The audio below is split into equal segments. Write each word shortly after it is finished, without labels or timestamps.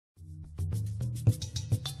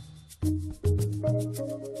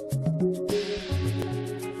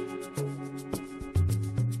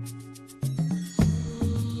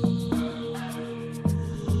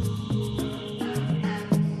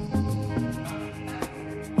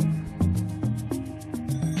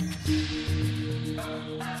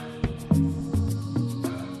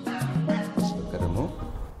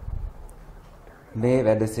මේ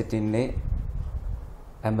වැඩ සිටින්නේ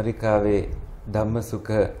ඇමරිකාවේ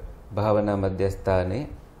ධම්මසුඛ භාවනා මධ්‍යස්ථානයේ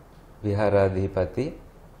විහාරාධිපති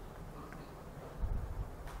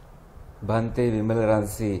Bhante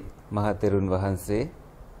Vimalaramsi මහතෙරුන් වහන්සේ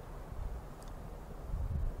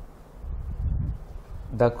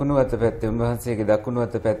දකුණු අත පැත්තේ උන්වහන්සේගේ දකුණු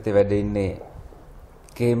අත පැත්තේ වැඩ ඉන්නේ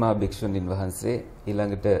කේමා භික්ෂුණීන් වහන්සේ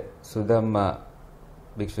ඊළඟට සුදම්මා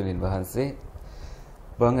භික්ෂුණීන් වහන්සේ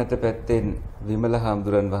වම් අත පැත්තෙන් විමල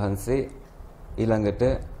හාමුදුරන් වහන්සේ ඊළඟට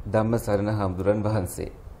ධම්මසරණ හාමුදුරන්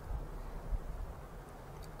වහන්සේ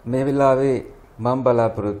මේ වෙලාවේ මම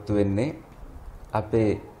බලාපොරොත්තු වෙන්නේ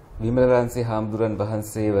අපේ විමලරන්සි හාමුදුරන්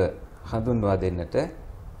වහන්සේව හඳුන්වා දෙන්නට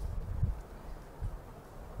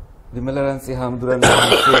විමලරන්සි හාමුදුරන්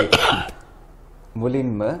වහන්සේ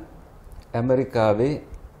මුලින්ම ඇමරිකාවේ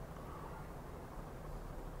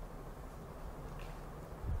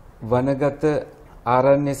වනගත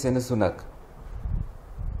ආරණ්‍ය සෙනසුනක්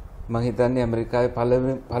මම හිතන්නේ ඇමරිකාවේ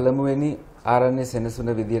පළමුවෙනි ආරණ්‍ය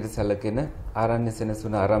සෙනසුන විදියට සැලකෙන ආරණ්‍ය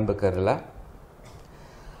සෙනසුන ආරම්භ කරලා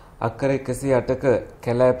අක්කර 108ක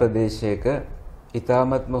කැලෑ ප්‍රදේශයක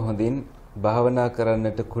ඊ타මත්ම හොඳින් භාවනා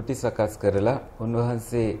කරන්නට කුටි සකස් කරලා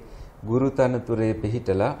උන්වහන්සේ ගුරු තනතුරේ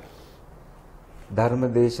පිහිටලා ධර්ම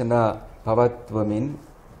දේශනා පවත්වමින්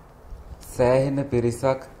සෑහෙන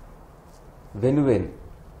පිරිසක් වෙනුවෙන්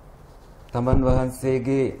තමන්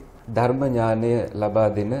වහන්සේගේ ධර්ම ඥානය ලබා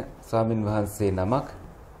දෙන ස්වාමින් වහන්සේ නමක්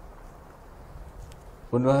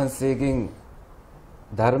උන්වහන්සේගෙන්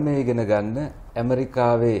ධර්මය ඉගෙන ගන්න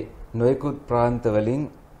ඇමරිකාවේ නොයෙකුත් ප්‍රාන්තවලින්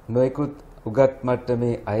නොයෙකුත් උගත්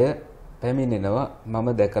මට්ටමේ අය පැමිණෙනවා මම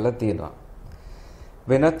දැකලා තියෙනවා.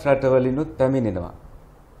 වෙනත් රටවලිනුත් පැමිණෙනවා.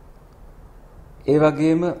 ඒ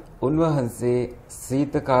වගේම උන්වහන්සේ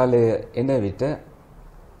සීත කාලය එන විට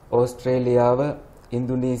ඕස්ට්‍රේලියාව,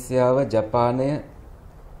 ඉන්දුනීසියාව, ජපානය,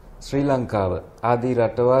 ශ්‍රී ලංකාව ආදී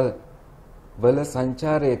රටවල් වල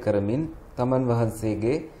සංචාරය කරමින් තමන්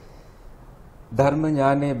වහන්සේගේ ධර්ම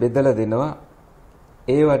ඥානය බෙදලා දෙනවා.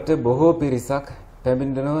 ඒවට බොහෝ පිරිසක්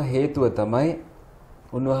පැමිණෙනවා. හේතුව තමයි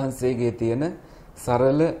උන්වහන්සේගේ තියෙන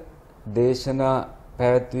සරල දේශනා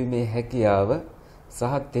පැවැත්වීමේ හැකියාව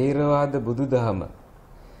සහ ථේරවාද බුදුදහම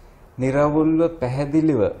නිර්වුල්ව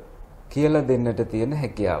පැහැදිලිව කියලා දෙන්නට තියෙන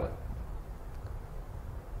හැකියාව.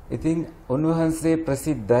 ඉතින් උන්වහන්සේ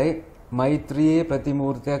ප්‍රසිද්ධයි මෛත්‍රියේ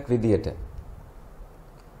ප්‍රතිමූර්තියක් විදියට.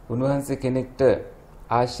 උන්වහන්සේ කෙනෙක්ට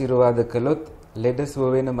ආශිර්වාද කළොත් ලෙඩ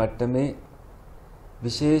සුව වෙන මට්ටමේ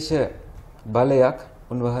විශේෂ බලයක්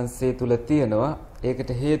උන්වහන්සේ තුල තියෙනවා. ඒකට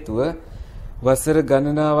හේතුව වසර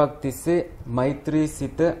ගණනාවක් තිස්සේ මෛත්‍රී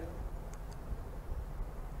සිත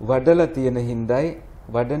වඩලා තියෙන හිඳයි,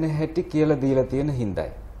 වඩන හැටි කියලා දීලා තියෙන හිඳයි.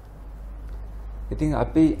 ඉතින්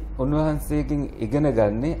අපි උන්වහන්සේගෙන් ඉගෙන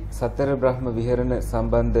ගන්නේ සතර බ්‍රහ්ම විහරණ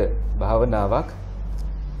සම්බන්ධ භාවනාවක්.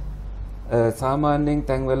 සාමාන්‍යයෙන්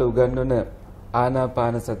තැන්වල උගන්වන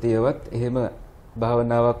ආනාපාන සතියවත් එහෙම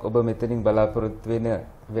භාවනාවක් ඔබ මෙතනින්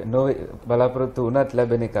බලාපොරොත්තු වුණත්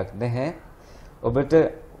ලැබෙන එකක් නැහැ. ඔබට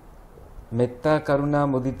මෙත්තා කරුණා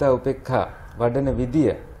මුදිතා උපේක්ඛා වඩන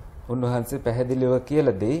විදිය උන්වහන්සේ පැහැදිලිව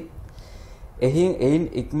කියලා දෙයි. එයින්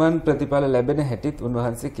ඉක්මන් ප්‍රතිඵල ලැබෙන හැටිත්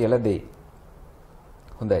උන්වහන්සේ කියලා දෙයි.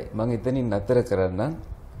 හොඳයි මම එතනින් නතර කරන්නම්.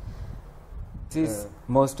 This is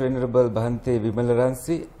most venerable Bhante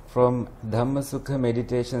Vimalaramsi from Dhammasukha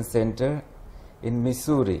Meditation Center in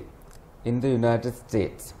Missouri in the United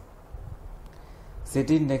States.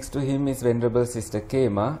 Sitting next to him is Venerable Sister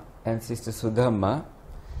Kema and Sister Sudhamma,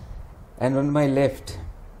 and on my left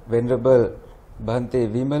Venerable Bhante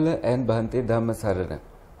Vimala and Bhante Dhammasarana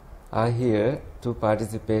are here to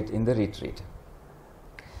participate in the retreat.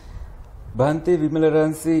 Bhante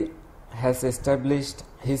Vimalaramsi has established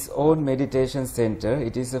his own meditation center.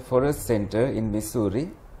 It is a forest center in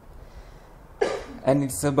Missouri, and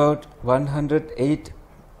it's about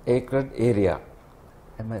 108-acre area.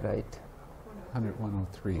 Am I right?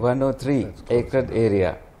 103. 103 acre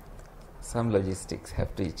area. Some logistics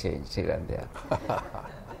have to change here and there.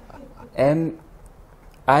 And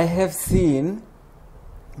I have seen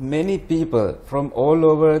many people from all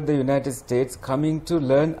over the United States coming to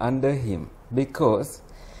learn under him because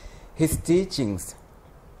his teachings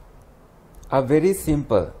are very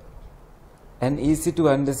simple and easy to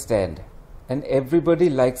understand, and everybody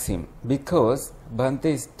likes him because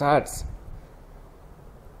Bhante starts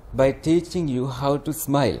by teaching you how to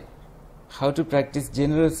smile, how to practice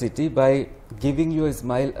generosity by giving you a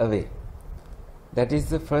smile away. That is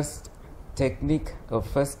the first technique or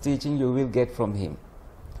first teaching you will get from him.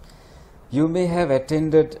 You may have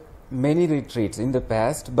attended many retreats in the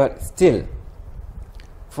past, but still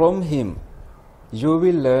from him you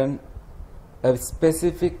will learn a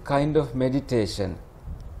specific kind of meditation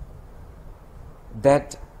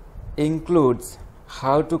that includes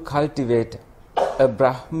how to cultivate a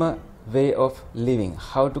Brahma way of living,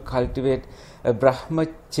 how to cultivate a Brahma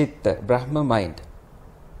Chitta, Brahma mind.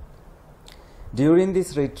 During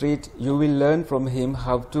this retreat, you will learn from him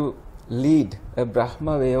how to lead a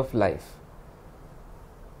Brahma way of life.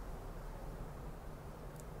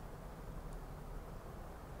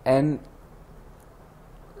 And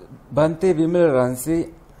Bhante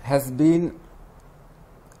Vimalaramsi has been,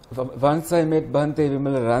 once I met Bhante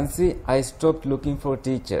Vimalaramsi, I stopped looking for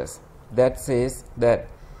teachers. That says that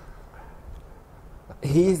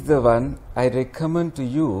he is the one I recommend to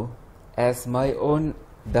you as my own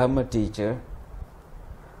Dhamma teacher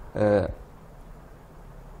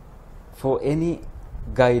for any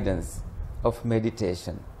guidance of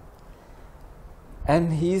meditation.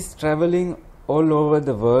 And he is traveling all over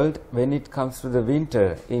the world when it comes to the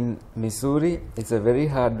winter in Missouri. It's a very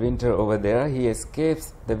hard winter over there. He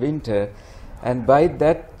escapes the winter, and by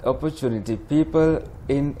that opportunity, people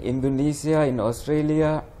in Indonesia, in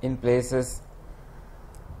Australia, in places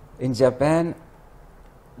in Japan,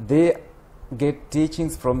 they get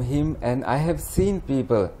teachings from him, and I have seen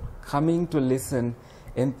people coming to listen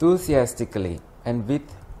enthusiastically, and with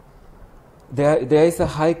there is a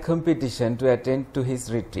high competition to attend to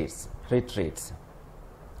his retreats.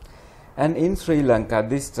 And in Sri Lanka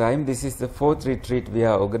this time, this is the 4th retreat we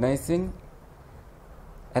are organizing,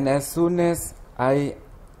 and as soon as I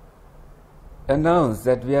announced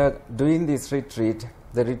that we are doing this retreat,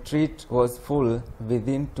 the retreat was full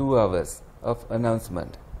within 2 hours of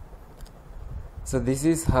announcement. So this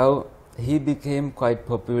is how he became quite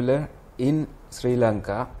popular in Sri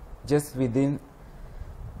Lanka just within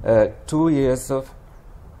 2 years of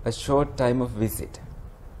a short time of visit.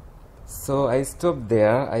 So I stopped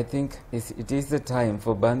there. I think it is the time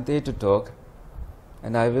for Bhante to talk,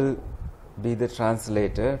 and I will be the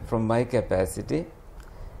translator from my capacity.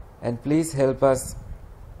 And please help us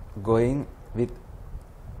going with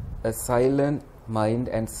a silent mind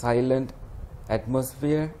and silent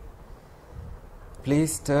atmosphere.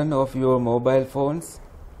 Please turn off your mobile phones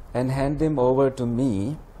and hand them over to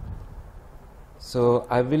me. So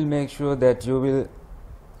I will make sure that you will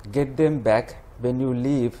get them back when you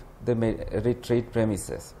leave the retreat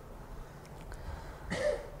premises.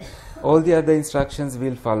 All the other instructions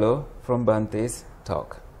will follow from Bhante's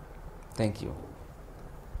talk. Thank you.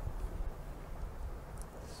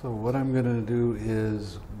 So what I'm going to do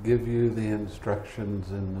is give you the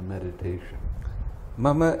instructions in the meditation.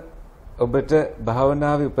 Mama obata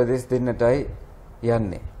bhavanawe upadesh dennatai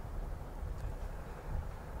yanne.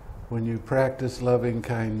 When you practice loving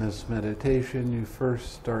kindness meditation, you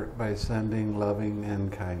first start by sending loving and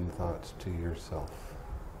kind thoughts to yourself.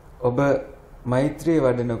 Oba maitri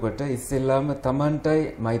wadanakota issellama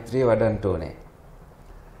tamantai maitri wadanna one.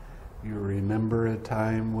 You remember a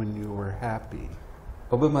time when you were happy.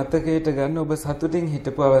 Oba matakayata ganna oba satutin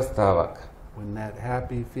hitapu avasthawak. When that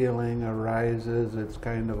happy feeling arises, it's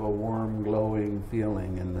kind of a warm, glowing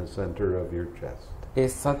feeling in the center of your chest. ඒ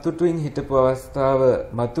සතුටින් හිටපු අවස්ථාව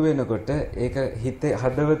මතුවෙනකොට ඒක හිතේ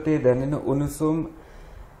හදවතේ දැනෙන උණුසුම්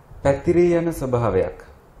පැතිරී යන ස්වභාවයක්.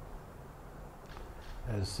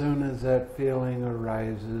 As soon as that feeling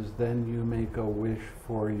arises, then you make a wish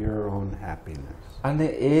for your own happiness. අනේ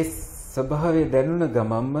ඒ ස්වභාවය දැනුන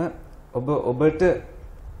ගමන්ම ඔබට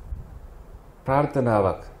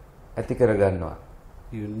ප්‍රාර්ථනාවක් ඇති කර ගන්නවා.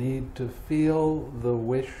 You need to feel the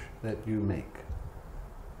wish that you make.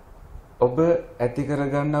 ඔබ ඇති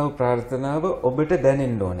කරගන්නා වූ ප්‍රාර්ථනාව ඔබට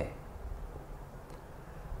දැනෙන්න ඕනේ.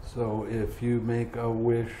 So if you make a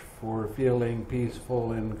wish for feeling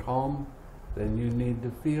peaceful and calm, then you need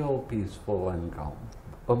to feel peaceful and calm.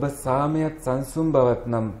 ඔබ සාමයත් සංසුම් බවත්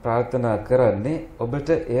නම් ප්‍රාර්ථනා කරන්නේ ඔබට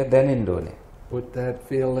එය දැනෙන්න ඕනේ. Put that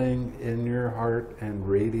feeling in your heart and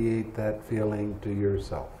radiate that feeling to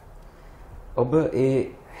yourself. ඔබ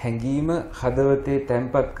ඒ හැඟීම හදවතේ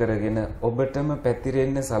තැන්පත් කරගෙන ඔබටම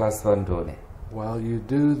පැතිරෙන්න සලස්වන්න ඕනේ. While you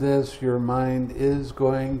do this, your mind is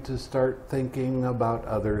going to start thinking about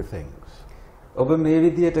other things. ඔබ මේ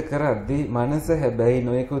විදියට කරද්දී මනස හැබැයි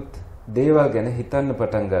නොයෙකුත් දේවල් ගැන හිතන්න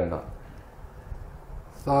පටන් ගන්නවා.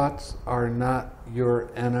 Thoughts are not your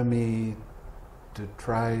enemy to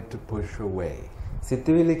try to push away.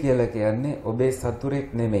 සිතවිලි කියලා කියන්නේ ඔබේ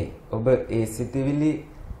සතුරෙක් නෙමෙයි. ඔබ ඒ සිතවිලි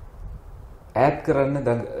ඈඩ් කරන්න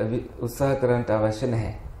උත්සාහ කරන්න අවශ්‍ය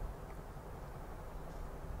නැහැ.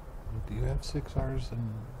 Do you have 6 hours in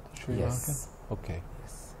Sri Yes. Lanka? Okay.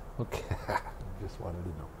 Yes. Okay. Just wanted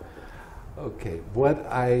to know. Okay. What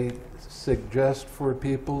I suggest for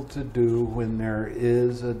people to do when there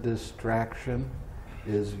is a distraction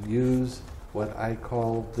is use what I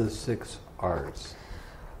call the 6 R's.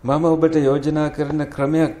 මම ඔබට යෝජනා කරන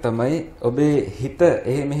ක්‍රමයක් තමයි ඔබේ හිත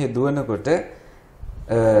එහෙ මෙහෙ දුවනකොට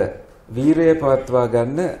වීරය පවත්වා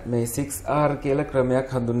ගන්න මේ 6R කියලා ක්‍රමයක්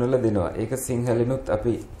හඳුන්වලා දෙනවා. ඒක සිංහලෙනුත්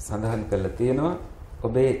අපි සඳහන් කරලා තියෙනවා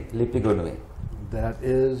ඔබේ ලිපි ගොනුවේ. That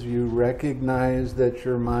is, you recognize that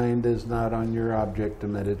your mind is not on your object of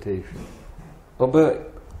meditation. ඔබ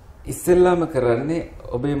ඉස්සෙල්ලාම කරන්නේ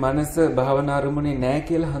ඔබේ මනස භාවනා අරමුණේ නැහැ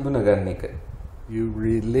කියලා හඳුනා ගන්න එක. You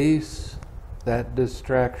release that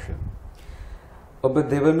distraction. ඔබ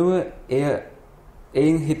දෙවනුව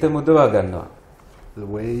එයින් හිත මුදවා ගන්නවා. The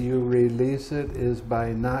way you release it is by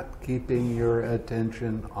not keeping your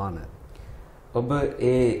attention on it. ඔබ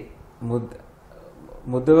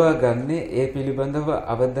මුදවා ගන්නේ ඒ පිළිබඳව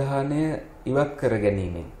අවධානය ඉවත් කර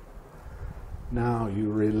ගැනීමෙන්. Now you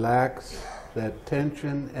relax that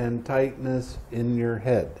tension and tightness in your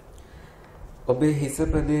head. ඔබේ හිස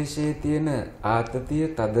ප්‍රදේශයේ තියෙන ආතතිය,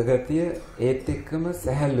 තදගතිය ඒත් එක්කම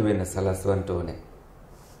සැහැල්ලු වෙන සලස්වන්න ඕනේ.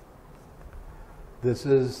 This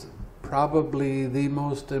is probably the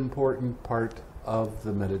most important part of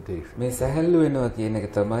the meditation. මේ සැහැල්ලු වෙනවා කියන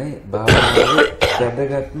එක තමයි භාවනාවේ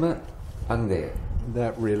වැදගත්ම අංගය.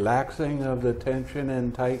 That relaxing of the tension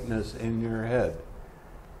and tightness in your head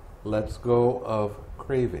lets go of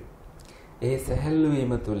craving. ඒ සැහැල්ලු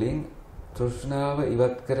වීම තුළින් තෘෂ්ණාව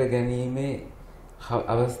ඉවත් කර ගැනීමේ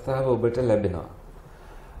අවස්ථාව ඔබට ලැබෙනවා.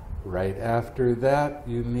 Right after that,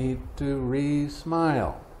 you need to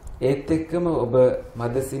re-smile. ඒත් එක්කම ඔබ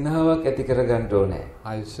මද සිනහාවක් ඇති කර ගන්න ඕනේ.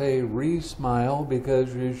 I say re-smile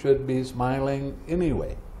because you should be smiling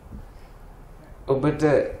anyway. ඔබට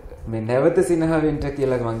මේ නැවත සිනහ වෙන්න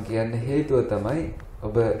කියලා මම කියන්න හේතුව තමයි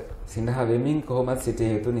ඔබ සිනහ වෙමින් කොහොමද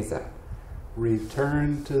සිටිය යුතු නිසා. Return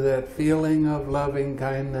to that feeling of loving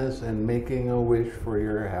kindness and making a wish for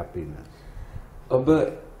your happiness. ඔබ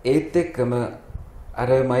ඒත් එක්කම අර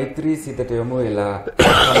මෛත්‍රී සිතට යොමු වෙලා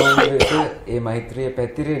සමෝධයට ඒ මෛත්‍රිය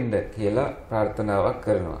පැතිරෙන්න කියලා ප්‍රාර්ථනාවක්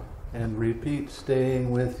කරනවා. And repeat staying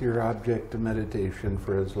with your object of meditation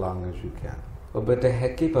for as long as you can. ඔබට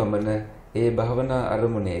හැකි පමණ ඒ භාවනා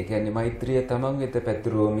අරමුණේ, ඒ කියන්නේ මෛත්‍රිය තමන් වෙත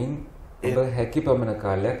පැතිරුවමින් ඔබ හැකි පමණ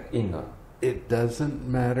කාලයක් ඉන්නවා. It doesn't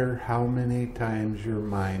matter how many times your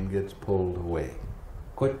mind gets pulled away.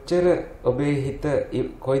 කොච්චර ඔබේ හිත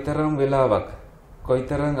කොයිතරම් වෙලාවක්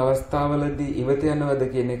කොයිතරම් අවස්ථාවලදී ඉවත යනවද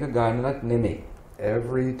කියන එක ගානක් නෙමෙයි.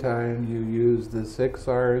 Every time you use the 6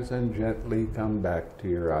 R's and gently come back to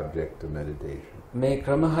your object of meditation. මේ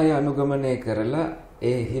ක්‍රම 6 අනුගමනය කරලා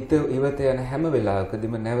ඒ හිත ඉවත යන හැම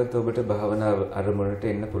වෙලාවකදීම නැවත ඔබට භාවනා අරමුණට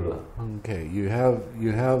එන්න පුළුවන්. Okay, you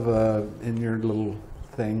have in your little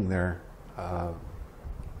thing there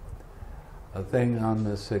a thing on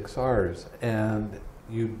the 6 R's, and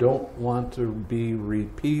you don't want to be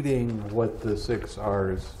repeating what the 6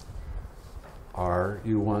 R's are.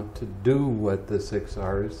 You want to do what the 6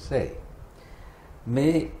 R's say.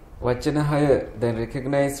 මේ වචන 6 දැන්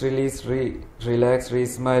recognize, release, relax,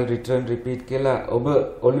 re-smile, return, repeat කියලා ඔබ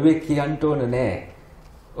ඔළුවේ කියන්න ඕන නෑ.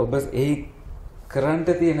 ඔබ ඒ කරන්න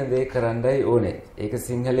තියෙන දේ කරන්නයි ඕනේ. ඒක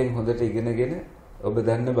සිංහලෙන් හොඳට ඉගෙනගෙන ඔබ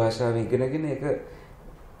දන්න භාෂාව ඉගෙනගෙන ඒක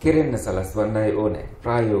කෙරෙන්න සලස්වන්නයි ඕනේ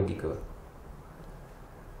ප්‍රායෝගිකව.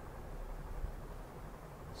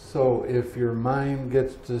 So if your mind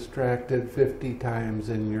gets distracted 50 times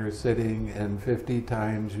in your sitting and 50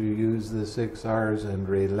 times you use the 6 R's and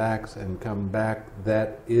relax and come back,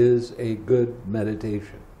 that is a good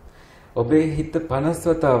meditation. ඔබේ හිත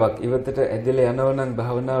 50 වතාවක් ඉවතට ඇදලා යනවා නම්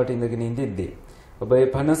භාවනාවට ඉඳගෙන ඉඳිද්දී ඔබ ඒ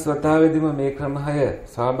 50 වතාවෙදිම මේ ක්‍රම 6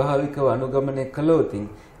 ස්වාභාවිකව අනුගමනය කළොත්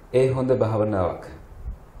ඒ හොඳ භාවනාවක්.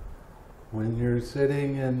 When you're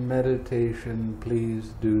sitting in meditation, please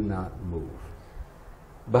do not move.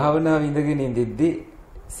 භාවනාව ඉඳගෙන ඉඳිද්දී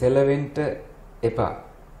සෙලවෙන්න එපා.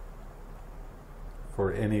 For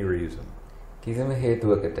any reason. කිසිම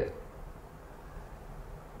හේතුවකට.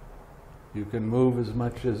 You can move as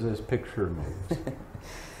much as this picture moves.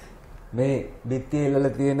 මේ බිත්තියේ ඉල්ලලා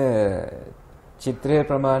තියෙන චිත්‍රයේ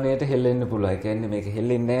ප්‍රමාණයට හෙල්ලෙන්න පුළුවන්. ඒ කියන්නේ මේක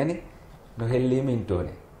හෙල්ලෙන්නේ නැහනේ. නොහෙල්ලීම ඉන්න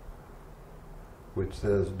ඕනේ. Which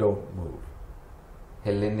says don't move.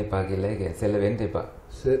 හෙල්ලෙන්න එපා කියලා ඒක සෙලවෙන්න එපා.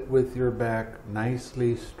 Sit with your back nicely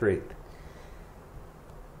straight.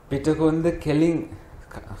 පිටකොන්ද කෙලින්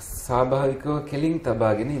ස්වාභාවිකව කෙලින්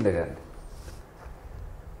තබාගෙන ඉඳගන්න.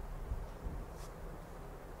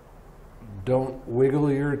 Don't wiggle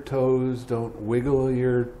your toes, don't wiggle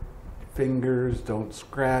your fingers, don't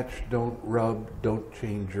scratch, don't rub, don't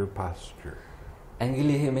change your posture.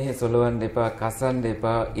 ඇඟිලි මෙහෙ සොලවන්න එපා, කසන්න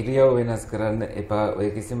එපා, ඉරියව් වෙනස් කරන්න එපා.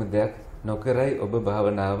 ඔය කිසිම දෙයක් නොකරයි ඔබ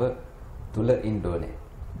භාවනාව තුල ඉන්න ඕනේ.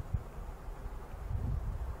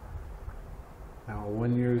 Now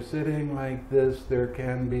When you're sitting like this, there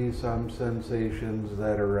can be some sensations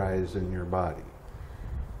that arise in your body.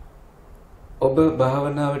 ඔබ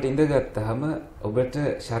භාවනාවට ඉඳගත්තාම ඔබට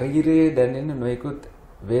ශරීරයේ දැනෙන නොයෙකුත්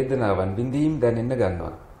වේදනාවන් විඳීම් දැනෙන්න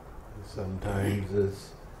ගන්නවා. Sometimes it's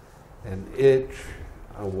an itch,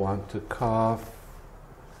 I want to cough,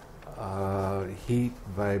 heat,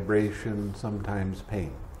 vibration, sometimes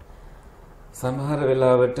pain. සමහර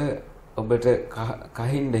වෙලාවට ඔබට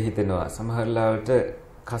කහින්න හිතෙනවා, සමහර වෙලාවට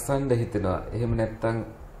කසන්න හිතෙනවා. එහෙම නැත්නම්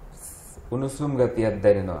උණුසුම් ගතියක්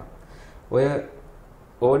දැනෙනවා. ඔය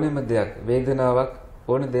ඕනෙම දෙයක් වේදනාවක්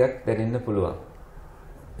ඕන දෙයක් දැනෙන්න පුළුවන්.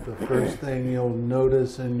 The first thing you'll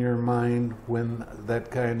notice in your mind when that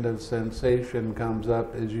kind of sensation comes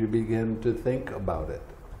up is you begin to think about it.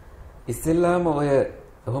 ඉස්සෙල්ලාම ඔය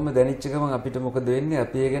ඔහොම දැනෙච්ච ගමන් අපිට මොකද වෙන්නේ?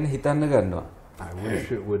 අපි ඒ ගැන හිතන්න ගන්නවා. I wish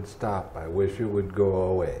it would stop. I wish it would go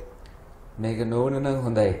away. මේක නොවන නම්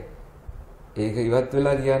හොඳයි. ඒක ඉවත්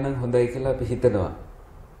වෙලා ගියා නම් හොඳයි කියලා අපි හිතනවා.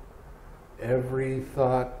 Every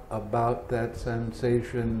thought about that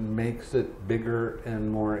sensation makes it bigger and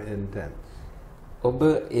more intense. ඔබ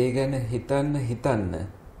ඒ ගැන හිතන්න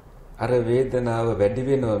අර වේදනාව වැඩි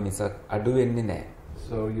වෙනවා මිසක් අඩු වෙන්නේ නැහැ.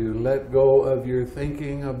 So you let go of your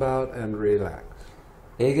thinking about and relax.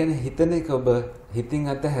 ඒ ගැන හිතන එක ඔබ හිතින්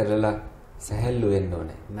අතහැරලා සැහැල්ලු වෙන්න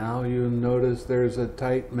ඕනේ. Now you notice there's a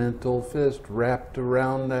tight mental fist wrapped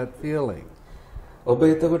around that feeling. ඔබ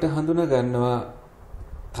එතකොට හඳුනා ගන්නවා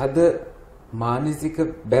තද මානසික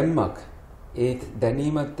බැම්මක් ඒ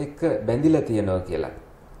දැනීමත් එක්ක බැඳිලා තියෙනවා කියලා.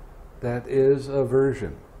 That is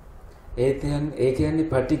aversion. ඒ කියන්නේ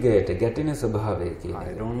පටිඝයට ගැටෙන ස්වභාවය කියන I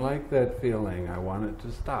එක. don't like that feeling. I want it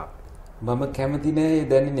to stop. මම කැමති නෑ ඒ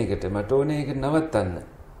දැනෙන එකට. මට ඕනේ ඒක නවත්තන්න.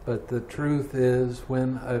 But the truth is,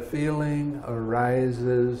 when a feeling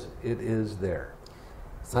arises, it is there.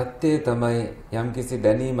 සත්‍යය තමයි යම්කිසි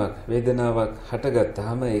දැනීමක් වේදනාවක්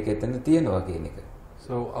හටගත්තාම ඒක එතන තියෙනවා කියන එක.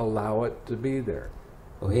 So allow it to be there.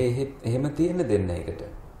 ඔහේ එහෙම තියෙන දෙන්න ඒකට.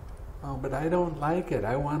 Oh, but I don't like it.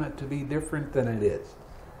 I want it to be different than it is.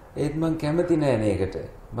 ඒත් මං කැමති නෑ මේකට.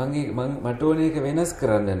 මට ඕනේ ඒක වෙනස්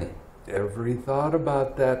කරන්නනේ. Every thought about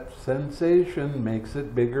that sensation makes it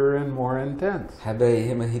bigger and more intense. හැබැයි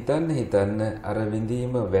එහෙම හිතන්න අර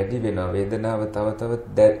විඳීම වැඩි වෙනවා. වේදනාව තව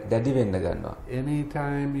දැඩි වෙන්න ගන්නවා.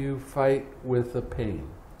 Anytime you fight with the pain,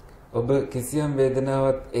 ඔබ කිසියම්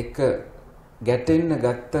වේදනාවක් එක්ක ගැටෙන්න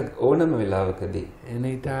ගත්ත ඕනම වෙලාවකදී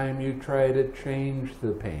anytime you try to change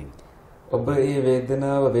the pain, ඔබ ඒ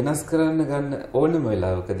වේදනාව වෙනස් කරන්න ගන්න ඕනම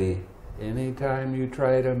වෙලාවකදී anytime you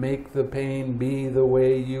try to make the pain be the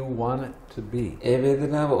way you want it to be, ඒ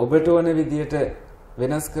වේදනාව ඔබට ඕන විදියට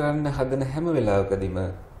වෙනස් කරන්න හදන හැම වෙලාවකදීම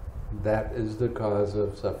that is the cause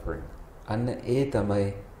of suffering. අන්න ඒ තමයි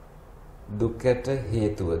දුකට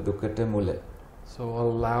හේතුව, දුකට මුල. So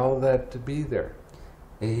allow that to be there.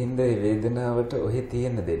 ඒ හින්දා ඒ වේදනාවට ඔහි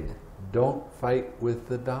තියෙන්න දෙන්න. Don't fight with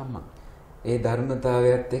the Dhamma. ඒ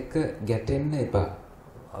ධර්මතාවයත් එක්ක ගැටෙන්න එපා.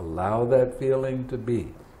 Allow that feeling to be.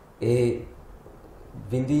 ඒ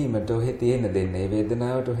විඳීමට ඔහි තියෙන්න දෙන්න. ඒ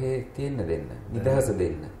වේදනාවට ඔහි තියෙන්න දෙන්න. නිදහස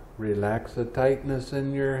දෙන්න. Relax the tightness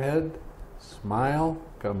in your head. Smile.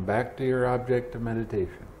 Come back to your object of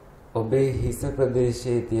meditation. ඔබේ හිස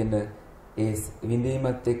ප්‍රදේශයේ තියෙන ඒ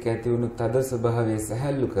විඳීමත් එක්ක ඇති වුණු තද ස්වභාවය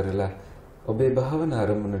සැහැල්ලු කරලා ඔබේ භාවනා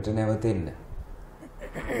අරමුණට නැවතෙන්න.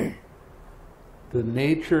 The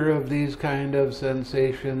nature of these kind of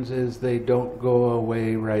sensations is they don't go away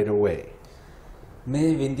right away. මේ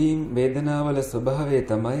විඳීම් වේදනාවල ස්වභාවය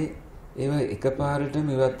තමයි ඒවා එකපාරටම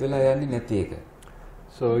ඉවත් වෙලා යන්නේ නැති එක.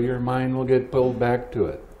 So your mind will get pulled back to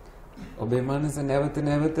it. ඔබේ මනස නැවත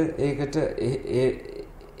ඒකට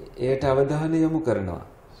ඒට අවධානය යොමු කරනවා.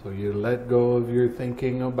 So you let go of your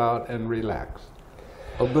thinking about and relax.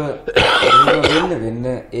 ඔබ වෙන්න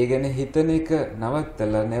ඒ ගැන හිතන එක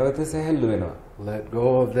නවත්තලා නැවත සැහැල්ලු වෙනවා. Let go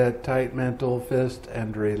of that tight mental fist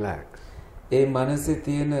and relax. ඒ මනසේ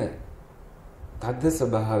තියෙන තද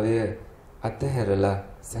ස්වභාවය අතහැරලා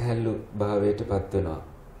සැහැල්ලු භාවයටපත් වෙනවා.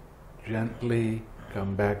 Gently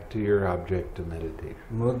come back to your object of meditation.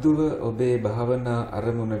 මෘදුව ඔබේ භාවනා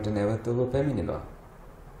අරමුණට නැවත ඔබ පැමිණෙනවා.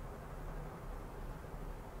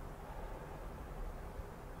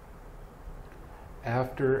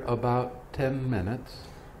 After about 10 minutes,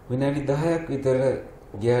 විනාඩි 10ක් විතර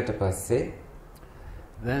ගියාට පස්සේ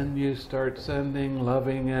then you start sending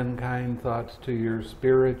loving and kind thoughts to your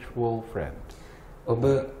spiritual friend. ඔබ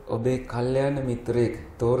ඔබේ කල්යාණ මිත්‍රයෙක්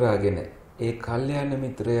තෝරාගෙන ඒ කල්යාණ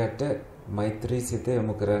මිත්‍රයාට මෛත්‍රී සිත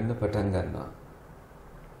යොමු කරන්න පටන් ගන්නවා.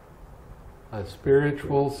 A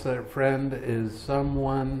spiritual friend is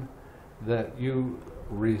someone that you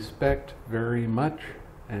respect very much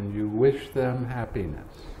and you wish them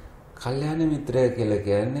happiness. කල්යාණ මිත්‍රය කියලා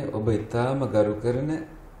කියන්නේ ඔබ ඊටාම ගරු කරන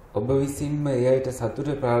ඔබ විසින්ම එයට සතුට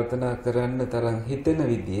ප්‍රාර්ථනා කරන්න තරම් හිතෙන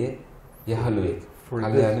විදිහේ යහළුවෙක්.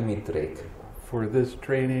 කල්යාණ මිත්‍රයෙක්. For this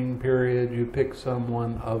training period, you pick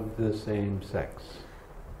someone of the same sex.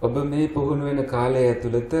 ඔබ මේ පුහුණු වෙන කාලය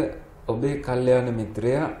ඇතුළත ඔබේ කල්යාණ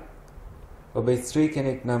මිත්‍රයා ඔබ ස්ත්‍රී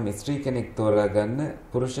කෙනෙක් නම් ස්ත්‍රී කෙනෙක් තෝරා ගන්න,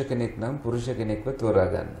 පුරුෂ කෙනෙක් නම් පුරුෂ කෙනෙක්ව තෝරා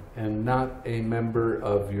ගන්න. And not a member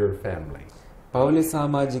of your family. පවුලේ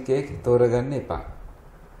සමාජිකයෙක් තෝරගන්න එපා.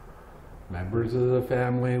 Members of the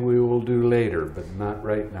family we will do later, but not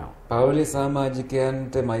right now. පවුලේ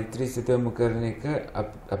සමාජිකයන්ට මෛත්‍රී සිත යොමු කරන එක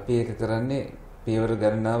අපි ඒක කරන්නේ පියවර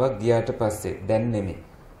ගණනාවක් ගියාට පස්සේ, දැන් නෙමෙයි.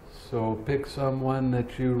 So pick someone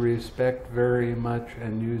that you respect very much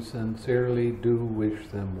and you sincerely do wish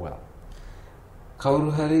them well.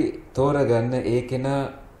 කවුරු හරි තෝරගන්න ඒ කෙනා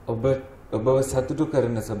ඔබව සතුටු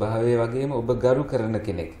කරන ස්වභාවය වගේම ඔබ ගරු කරන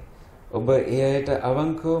කෙනෙක්. ඔබ ඒ අයට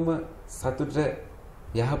අවංකවම සතුට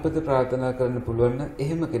යහපත ප්‍රාර්ථනා කරන්න පුළුවන් නම්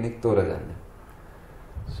එහෙම කෙනෙක් තෝරගන්න.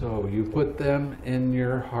 So you put them in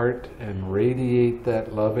your heart and radiate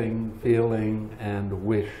that loving feeling and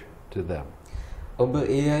wish to them. ඔබ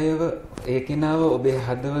ඒ අයව ඒ කෙනාව ඔබේ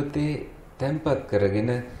හදවතේ තැන්පත්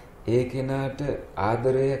කරගෙන ඒ කෙනාට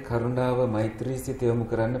ආදරය, කරුණාව, මෛත්‍රී සිත යොමු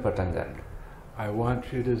කරන්න පටන් ගන්න. I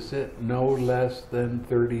want you to sit no less than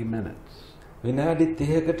 30 minutes. විනාඩි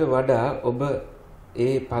 30කට වඩා ඔබ ඒ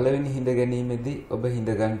පළවෙනි හිඳ ගැනීමේදී ඔබ හිඳ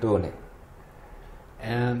ගන්න ඕනේ.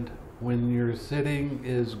 And when your sitting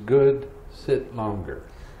is good, sit longer.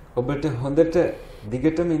 ඔබට හොඳට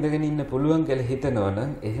දිගටම ඉඳගෙන ඉන්න පුළුවන් කියලා හිතනවා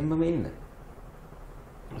නම් එහෙමම ඉන්න.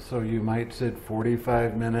 So you might sit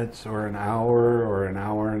 45 minutes or an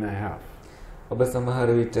hour and a half. ඔබ සමහර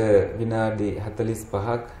විට විනාඩි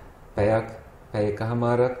 45ක්, පැයක්,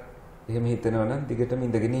 පැයකමාරක් එහෙම හිතනවා නම් දිගටම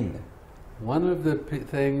ඉඳගෙන ඉන්න. One of the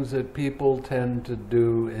things that people tend to do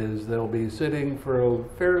is they'll be sitting for a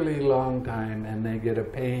fairly long time and they get a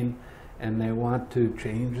pain and they want to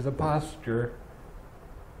change the posture.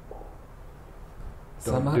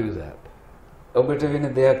 Don't do that. ඔබට වෙන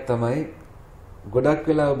දෙයක් තමයි ගොඩක්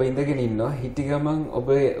වෙලා ඔබ ඉඳගෙන ඉන්නවා හිටි ගමන්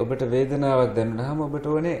ඔබට වේදනාවක් දැනුනහම ඔබට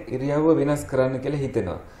ඕනේ ඉරියව්ව වෙනස් කරන්න කියලා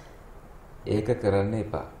හිතෙනවා. ඒක කරන්න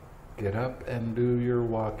එපා. Get up and do your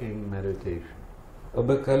walking meditation. ඔබ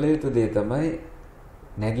කළ යුතු දේ තමයි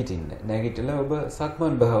නැගිටින්න. නැගිටලා ඔබ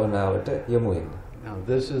සක්මන් භාවනාවට යොමු වෙන්න. Now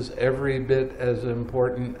this is every bit as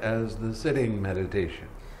important as the sitting meditation.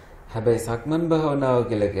 හැබැයි සක්මන් භාවනාව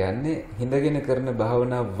කියලා කියන්නේ හිඳගෙන කරන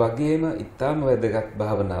භාවනාව වගේම ඉතාම වැදගත්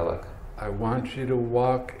භාවනාවක්. I want you to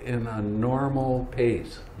walk in a normal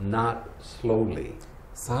pace, not slowly.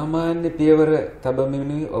 සාමාන්‍ය පියවර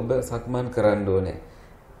තබමිනුයි ඔබ සක්මන් කරන්න ඕනේ.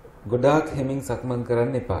 ගොඩාක් හිමින් සක්මන්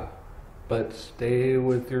කරන්න එපා. But stay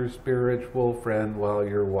with your spiritual friend while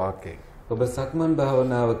you're walking. ඔබ සක්මන්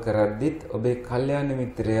භාවනාව කරද්දිත් ඔබේ කල්යාණ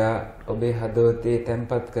මිත්‍රයා ඔබේ හදවතේ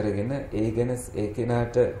තැන්පත් කරගෙන ඒ ගැන ඒ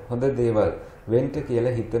කෙනාට හොඳ දේවල් වෙන්න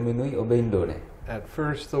කියලා හිතමිනුයි ඔබ ඉන්න ඕනේ. At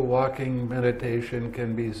first the walking meditation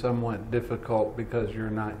can be somewhat difficult because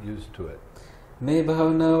you're not used to it. මේ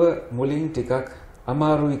භාවනාව මුලින් ටිකක්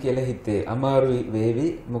අමාරුයි කියලා හිතේ. අමාරුයි වේවි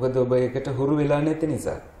මොකද ඔබ ඒකට හුරු වෙලා නැති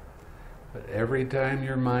නිසා. But every time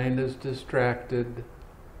your mind is distracted,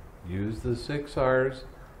 use the 6 R's,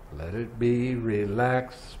 let it be,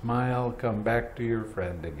 relax, smile, come back to your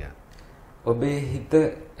friend again. ඔබේ හිත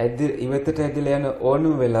ඉවතට ඇදලා යන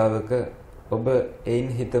ඕනම වෙලාවක ඔබ ඒන්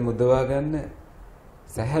හිත මුදවා ගන්න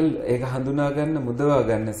ඒක හඳුනා ගන්න මුදවා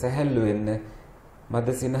ගන්න සැහැල්ලු වෙන්න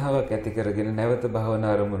මද සිනහවක් ඇති කරගෙන නැවත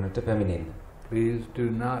භාවනා ආරමුණට පැමිණෙන්න. Please do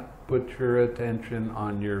not put your attention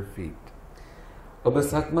on your feet. ඔබ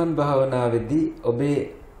සක්මන් භාවනාවේදී ඔබේ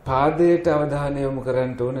පාදයට අවධානය යොමු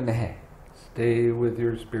කරන්න ඕන නැහැ. Stay with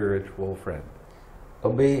your spiritual friend.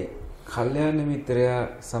 ඔබේ කල්යාණ මිත්‍රයා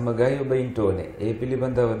සමගයි ඔබ ඉන්න ඕනේ. ඒ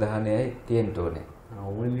පිළිබඳ අවධානයයි තියෙන්න ඕනේ.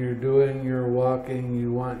 Now, when you're doing your walking,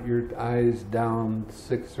 you want your eyes down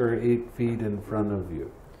 6 or 8 feet in front of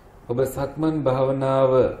you. ඔබ සක්මන්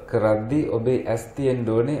භාවනාව කරද්දී ඔබේ ඇස් තියෙන්න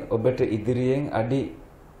ඕනේ ඔබට ඉදිරියෙන් අඩි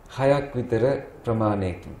 6ක් විතර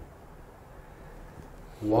ප්‍රමාණයකින්.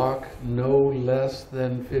 Walk no less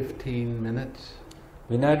than 15 minutes.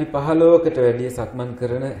 විනාඩි 15කට වැඩි සක්මන්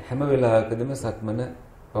කරන හැම වෙලාවකදම සක්මන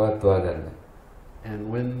පවත්වා ගන්න.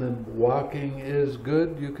 And when the walking is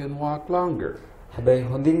good, you can walk longer. හැබැයි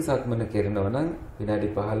හොඳින් සක්මන කරනවා නම්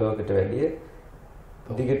විනාඩි 15කට වැඩි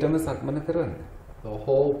දිගටම සක්මන කරන්න. The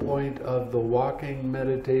whole point of the walking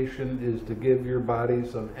meditation is to give your body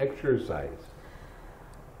some exercise.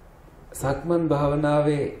 සක්මන්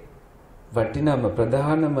භාවනාවේ වටිනාම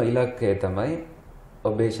ප්‍රධානම ඉලක්කය තමයි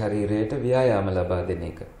ඔබේ ශරීරයට ව්‍යායාම ලබා දෙන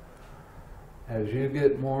එක. As you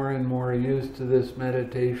get more and more used to this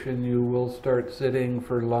meditation, you will start sitting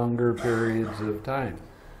for longer periods of time.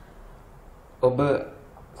 ඔබ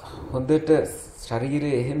හොඳට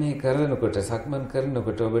ශරීරයේ එහෙම කරනකොට සක්මන්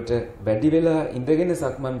කරනකොට ඔබට වැඩි වෙලා ඉඳගෙන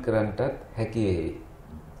සක්මන් කරන්නටත් හැකි වෙයි.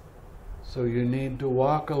 So you need to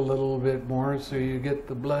walk a little bit more so you get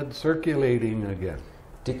the blood circulating again.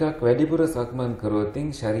 ටිකක් වැඩිපුර සක්මන්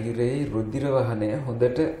කරොතින් ශරීරයේ රුධිර වහනය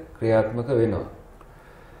හොඳට ක්‍රියාත්මක වෙනවා.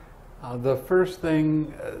 The first thing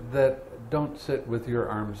that don't sit with your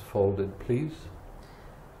arms folded, please.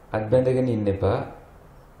 අත්බැඳගෙන ඉන්න එපා.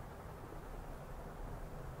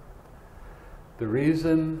 The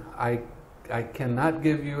reason I cannot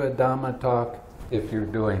give you a Dhamma talk if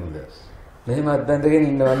you're doing this. මෙහෙම අත්බැඳගෙන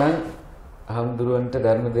ඉන්නවා නම් හම්දුරුවන්ට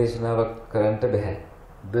ධර්ම දේශනාවක් කරන්නට බෑ.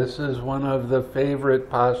 This is one of the favorite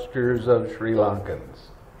postures of Sri Lankans.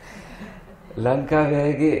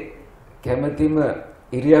 ලංකාවේ කැමැතිම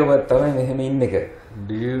ඉරියව්වක් තමයි මෙහෙම ඉන්න එක.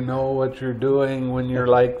 Do you know what you're doing when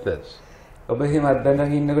you're like this? ඔබ එහෙම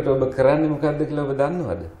අත්බැඳගෙන ඉන්නකොට ඔබ කරන්නේ මොකද්ද කියලා ඔබ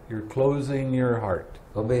දන්නවද? You're closing your heart.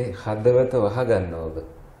 ඔබේ හදවත වහගන්නවා ඔබ.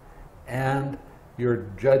 And you're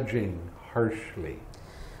judging harshly.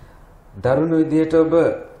 දරුණු විදියට ඔබ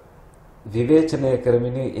විවේචනය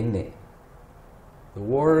කරමින් ඉන්නේ. The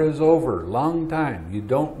war is over, long time. You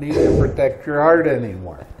don't need to protect your heart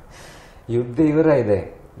anymore. යුද්ධය ඉවරයි දැන්.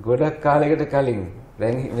 ගොඩක් කාලයකට කලින්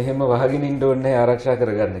දැන් මෙහෙම වහගෙන ඉන්න ඕනේ ආරක්ෂා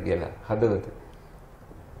කරගන්න කියලා හදවත.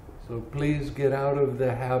 So please get out of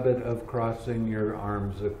the habit of crossing your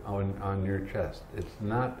arms on your chest.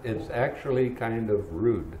 It's actually kind of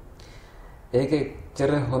rude. ඒක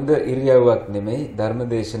එච්චර හොඳ ඉරියව්වක් නෙමෙයි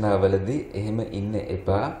ධර්මදේශනාවලදී එහෙම ඉන්න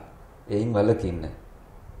එපා. එයින් වළකින්න.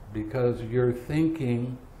 Because you're thinking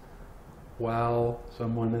while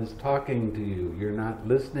someone is talking to you. You're not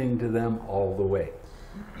listening to them all the way.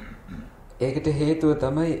 ඒකට හේතුව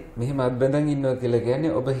තමයි මෙහෙම අත්බැඳන් ඉන්නවා කියලා කියන්නේ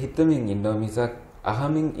ඔබ හිතමින් ඉන්නවා මිසක්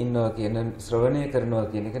අහමින් ඉන්නවා කියන ශ්‍රවණය කරනවා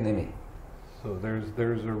කියන එක නෙමෙයි. So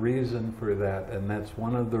there's a reason for that, and that's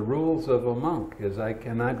one of the rules of a monk is I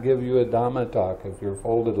cannot give you a Dhamma talk if you're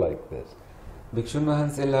folded like this. භික්ෂුන්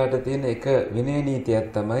වහන්සේලාට තියෙන එක විනය නීතියක්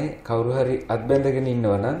තමයි කවුරු හරි අත්බැඳගෙන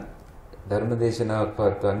ඉන්නවා නම් ධර්ම දේශනාවක්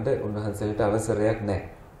පවත්වන්න උන්වහන්සේලාට අවසරයක් නැහැ.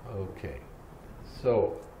 Okay. So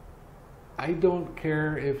I don't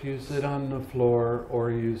care if you sit on the floor or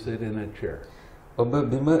you sit in a chair. ඔබ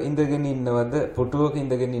බිම ඉඳගෙන ඉන්නවද පුටුවක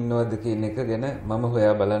ඉඳගෙන ඉන්නවද කියන එක ගැන මම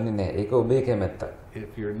හොයා බලන්නේ නැහැ. ඒක ඔබේ කැමැත්ත.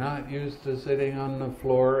 If you're not used to sitting on the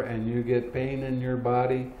floor and you get pain in your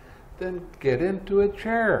body, then get into a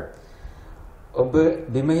chair. ඔබ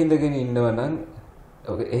බිම ඉඳගෙන ඉන්නවා නම්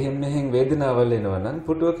එහෙම මෙහෙන් වේදනාවල් එනවා නම්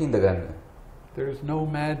පුටුවක ඉඳ ගන්න. There's no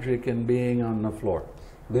magic in being on the floor.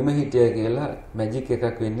 බිම හිටියා කියලා මැජික්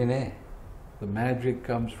එකක් වෙන්නේ නැහැ. The magic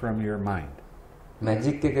comes from your mind.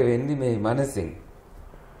 Magic එක වෙන්නේ මේ මනසින්.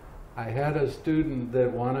 I had a student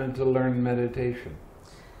that wanted to learn meditation.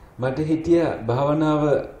 මට හිටියා භාවනාව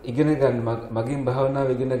ඉගෙන ගන්න මගින්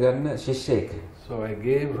භාවනාව ඉගෙන ගන්න ශිෂ්‍යෙක්. So I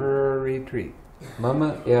gave her a retreat. මම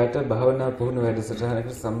එයාට භාවනා පුහුණු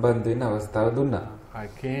වැඩසටහනකට සම්බන්ධ වෙන්න අවස්ථාව දුන්නා. I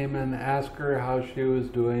came and asked her how she was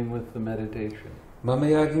doing with the meditation. මම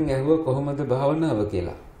එයාගෙන් ඇහුවා කොහොමද භාවනාව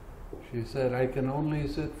කියලා. She said, I can only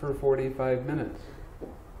sit for 45 minutes.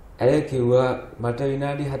 ඇය කිව්වා මට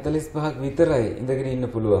විනාඩි 45ක් විතරයි ඉඳගෙන ඉන්න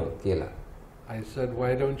පුළුවන් කියලා. I said, why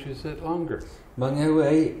don't you sit longer? මං ඇහුවා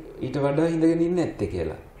ඇයි ඊට වඩා ඉඳගෙන ඉන්නේ නැත්තේ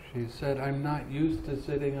කියලා. She said, I'm not used to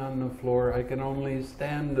sitting on the floor. I can only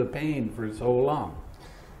stand the pain for so long.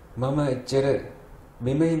 මම එච්චර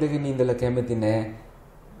බිම ඉඳගෙන ඉඳලා කැමති නෑ.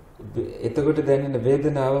 එතකොට දැනෙන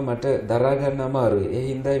වේදනාව මට දරා ගන්න අමාරුයි. ඒ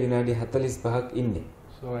හින්දා විනාඩි 45ක් ඉන්නේ.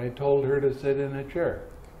 So I told her to sit in a chair.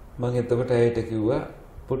 මං එතකොට ඇයට කිව්වා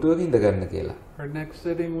පුටුවක ඉඳ ගන්න කියලා. Her next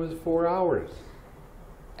sitting was 4 hours.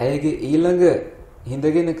 ඇයගේ ඊළඟ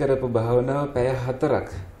හිඳගෙන කරපු භාවනාව පැය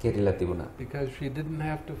 4ක් කෙරිලා තිබුණා. Because she didn't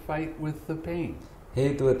have to fight with the pain.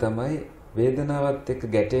 හේතුව තමයි වේදනාවත් එක්ක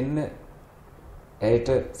ගැටෙන්න ඇයට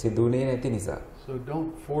සිදුුනේ නැති නිසා. So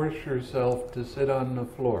don't force yourself to sit on the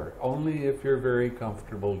floor, only if you're very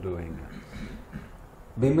comfortable doing it.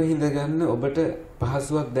 බිම හිඳ ගන්න ඔබට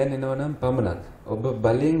පහසුවක් දැනෙනවා නම් පමණක්. ඔබ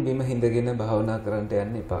බලෙන් බිම හිඳගෙන භාවනා කරන්නට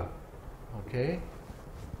යන්න එපා. Okay?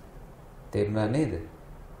 තේරුණා නේද?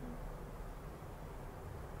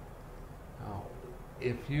 Now,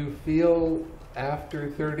 if you feel after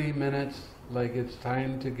 30 minutes like it's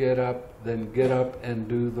time to get up, then get up and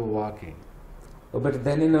do the walking. ඔබට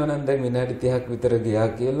දැනෙනවා නම් දැන් විනාඩි 30ක් විතර ගියා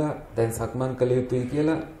කියලා දැන් සක්මන් කළ යුතුයි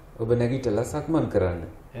කියලා ඔබ නැගිටලා සක්මන් කරන්න.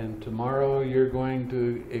 And tomorrow you're going to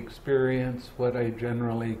experience what I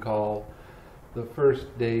generally call the first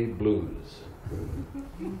day blues.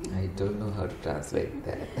 I don't know how to translate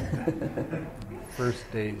that. First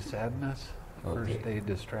day sadness, Okay. first day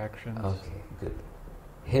distractions. Okay, good.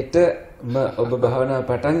 හෙට ඔබ භාවනා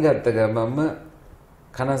පටන් ගත්ත ගමන්ම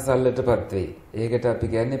කනස්සල්ලටපත් වෙයි. ඒකට අපි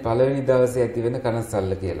කියන්නේ පළවෙනි දවසේ ඇති වෙන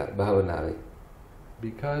කනස්සල්ල කියලා භාවනාවේ.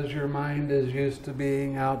 Because your mind is used to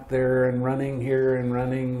being out there and running here and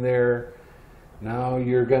running there, now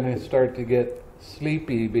you're going to start to get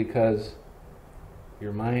sleepy because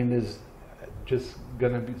your mind is just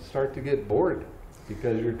going to start to get bored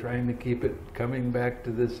because you're trying to keep it coming back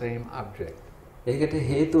to the same object. ඒකට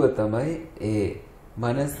හේතුව තමයි ඒ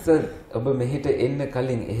මනස ඔබ මෙහෙට එන්න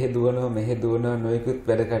කලින් එහෙ දුවනවා මෙහෙ දුවනවා නොයෙකුත්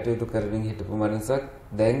වැඩ කටයුතු කරමින් හිටපු මනසක්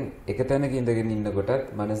දැන් එක තැනක ඉඳගෙන ඉන්නකොටත්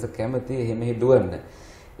මනස කැමති එහෙ මෙහෙ දුවන්න.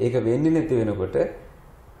 ඒක වෙන්නේ නැති වෙනකොට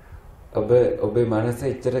ඔබේ මනස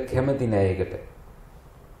එච්චර කැමති නෑ ඒකට.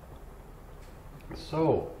 So,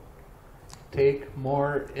 take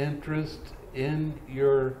more interest in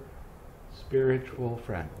your spiritual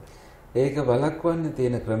friend. ඒක වළක්වන්න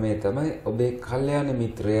තියෙන ක්‍රමය තමයි ඔබේ කල්යාණ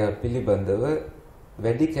මිත්‍රයා පිළිබඳව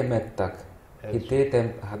වැඩි කැමැත්තක් හිතේ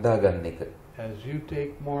හදාගන්න එක. As you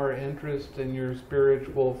take more interest in your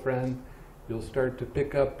spiritual friend, you'll start to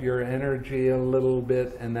pick up your energy a little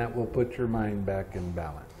bit and that will put your mind back in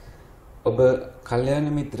balance. ඔබ කල්යාණ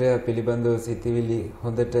මිත්‍රයා පිළිබඳව සිතවිලි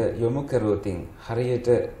හොඳට යොමු කරොතින් හරියට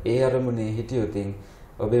ඒ අරමුණේ හිටියොතින්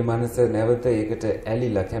ඔබේ මනස නැවත ඒකට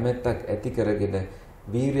ඇලිලා කැමැත්තක් ඇති කරගෙන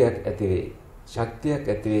වීරියක් ඇති වෙයි. ශක්තියක්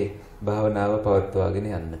ඇති වෙයි භාවනාව පවත්වාගෙන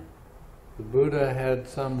යන්න. The Buddha had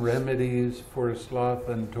some remedies for sloth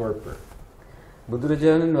and torpor.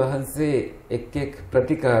 බුදුරජාණන් වහන්සේ එක්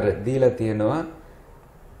ප්‍රතිකාර දීලා තියෙනවා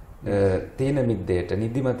තීන මිද්දේට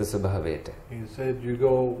නිදිමත ස්වභාවයට. He said, you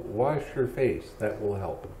go wash your face, that will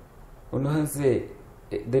help. උන්වහන්සේ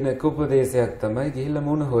දෙන උපදේශයක් තමයි ගිහිල්ලා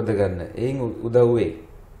මුණ හොදගන්න. ඒන් උදව් වෙයි.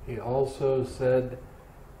 He also said,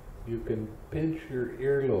 you can pinch your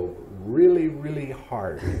earlobe really, really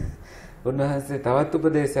hard. උන්වහන්සේ තවත්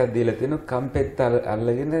උපදේශයක් දීලා තියෙනවා කම්පෙත්ත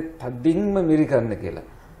අල්ලගෙන තදින්ම මිරිකන්න කියලා.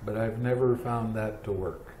 But I've never found that to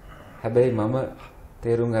work. හැබැයි මම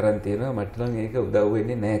තේරුම් අරන් තියෙනවා මට නම් ඒක උදව්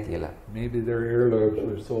වෙන්නේ නැහැ කියලා. Maybe their earlobes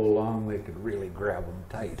were so long they could really grab them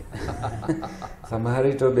tight. සමහර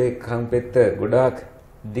විට ඔබේ කම්පෙත්ත ගොඩාක්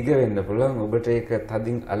දිග වෙන්න පුළුවන්. ඔබට ඒක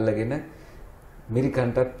තදින් අල්ලගෙන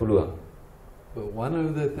මිරිකන්නටත් පුළුවන්. But one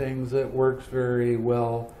of the things that works very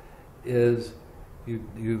well is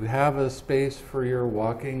you have a space for your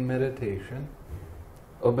walking meditation.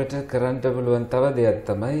 ඔබට කරන්න පුළුවන් තව දෙයක්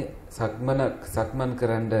තමයි සක්මන්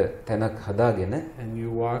කරන්න තැනක් හදාගෙන and you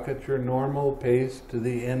walk at your normal pace to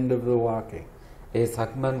the end of the walking. ඒ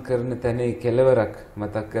සක්මන් කරන තැනේ කෙලවරක්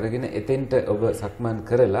මතක් කරගෙන එතෙන්ට ඔබ සක්මන්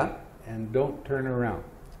කරලා and don't turn around.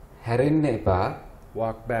 හැරෙන්න එපා.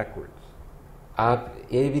 Walk backwards.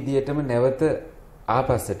 ඒ විදියටම නැවත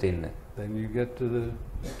ආපස්සට එන්න. Then you get to the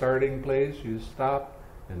starting place, you stop,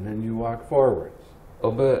 and then you walk forwards.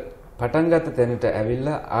 ඔබ පටන් ගත්ත තැනට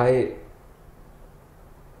ඇවිල්ලා ආයේ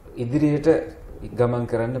ඉදිරියට ගමන්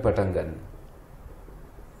කරන්න පටන් ගන්න.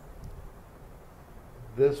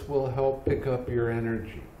 This will help pick up your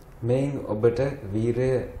energy. මේන් ඔබට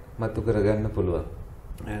වීරය මතු කරගන්න පුළුවන්.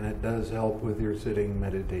 And it does help with your sitting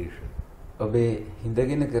meditation. ඔබේ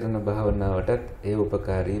හිඳගෙන කරන භාවනාවටත් ඒ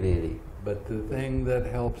උපකාරී වේවි. But the thing that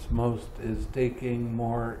helps most is taking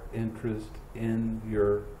more interest in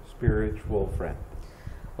your spiritual friend.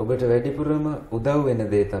 ඔබට වැඩිපුරම උදව් වෙන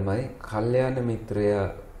දේ තමයි කල්යාණ මිත්‍රයා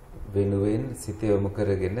වෙනුවෙන් සිත යොමු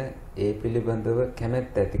කරගෙන ඒ පිළිබඳව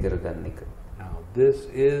කැමැත්ත ඇති කරගන්න එක. Now this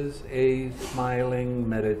is a smiling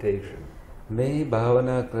meditation. මේ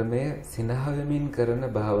භාවනා ක්‍රමය සිනහ වෙමින් කරන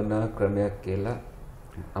භාවනා ක්‍රමයක් කියලා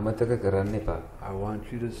අමතක කරන්න එපා. I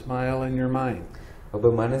want you to smile in your mind. ඔබ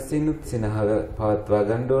මනසිනුත් සිනහව පවත්වා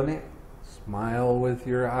ගන්න ඕනේ. Smile with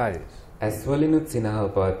your eyes. ඇස් වලිනුත් සිනහව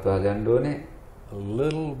පවත්වා ගන්න ඕනේ. A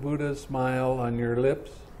little Buddha smile on your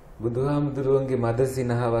lips. බුදුහාමුදුරුවන්ගේ මද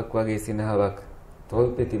සිනහවක් වගේ සිනහවක්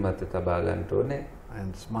තොල්පෙති මත තබා ගන්න ඕනේ.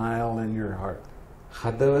 And smile in your heart.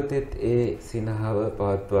 හදවතෙත් ඒ සිනහව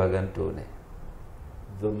පවත්වා ගන්න ඕනේ.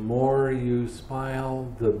 The more you smile,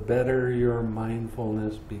 the better your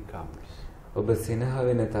mindfulness becomes. ඔබ සිනහ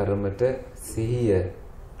වෙන තරමට සිහිය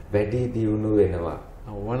වැඩි දියුණු වෙනවා.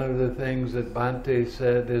 Now, one of the things that Bhante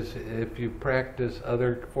said is if you practice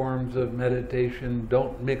other forms of meditation,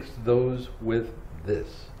 don't mix those with this.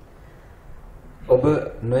 ඔබ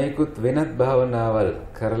නොයෙකුත් වෙනත් භාවනාවල්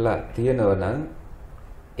කරලා තියෙනවා නම්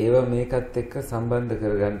ඒවා මේකත් එක්ක සම්බන්ධ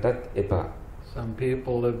කරගන්නටත් එපා. Some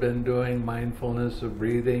people have been doing mindfulness of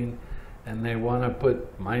breathing and they want to put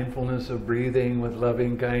mindfulness of breathing with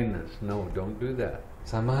loving kindness. No, don't do that.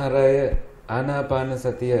 සමහර අය ආනාපාන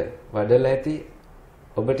සතිය වඩලා ඇති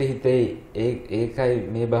ඔබට හිතේ ඒකයි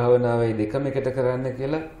මේ භාවනාවයි දෙකම එකට කරන්න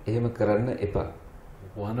කියලා එහෙම කරන්න එපා.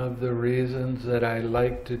 One of the reasons that I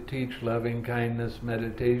like to teach loving kindness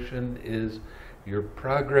meditation is your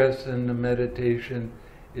progress in the meditation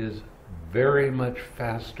is very much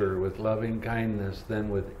faster with loving kindness than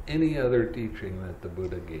with any other teaching that the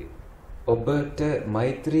Buddha gave. ඔබට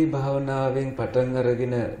මෛත්‍රී භාවනාවෙන් පටන්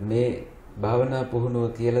අරගෙන මේ භාවනා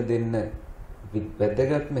පුහුණුව කියලා දෙන්න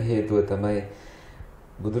වැදගත්ම හේතුව තමයි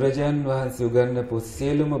බුදුරජාන් වහන්සේ උගන්වපු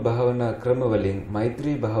සියලුම භාවනා ක්‍රමවලින්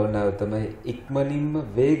මෛත්‍රී භාවනාව තමයි ඉක්මනින්ම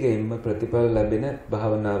වේගයෙන්ම ප්‍රතිඵල ලැබෙන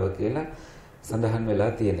භාවනාව කියලා සඳහන්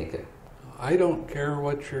වෙලා තියෙන එක. I don't care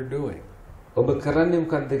what you're doing. ඔබ කරන්නේ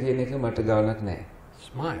මොකද්ද කියන එක මට ගාණක් නැහැ.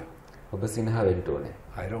 Smile. ඔබ සිනහ වෙන්න ඕනේ.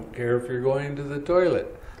 I don't care if you're going to the toilet.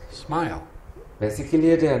 Smile.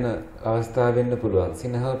 වැසිකිළියට යන අවස්ථාව වෙන්න පුළුවන්.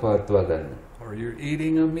 සිනහව පවත්වා ගන්න. Or you're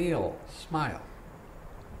eating a meal. Smile.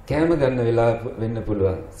 කෑම ගන්න වෙලාව වෙන්න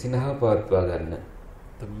පුළුවන්. සිනහව පවත්වා ගන්න.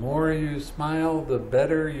 The more you smile, the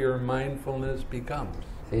better your mindfulness becomes.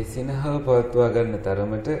 ඒ සිනහව පවත්වා ගන්න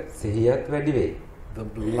තරමට සිහියත් වැඩි වෙයි. The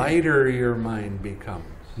lighter your mind becomes.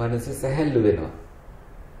 මනස සැහැල්ලු වෙනවා.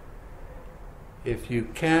 If you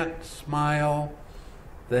can't smile,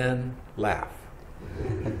 then laugh.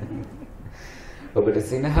 ඔබට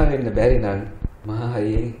සිනහ වෙන්න බැරි නම් මහා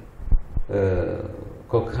හයියෙන්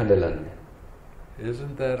කොක් හඬලන්න.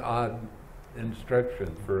 Isn't that odd instruction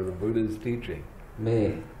for the Buddha's teaching? මේ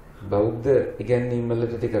බෞද්ධ ඉගැන්වීම්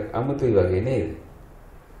වලට ටිකක් අමුතුයි වගේ නේද?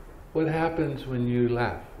 What happens when you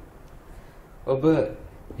laugh? ඔබ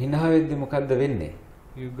හිනහ වෙද්දි මොකද්ද වෙන්නේ?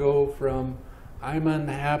 You go from I'm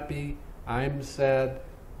unhappy, I'm sad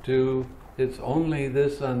to it's only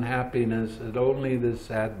this unhappiness, it's only this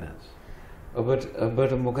sadness.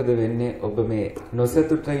 ඔබට මොකද වෙන්නේ? ඔබ මේ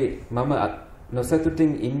නොසතුටයි මම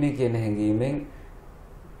නොසතුටින් ඉන්නේ කියන හැඟීමෙන්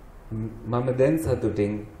මම දැන්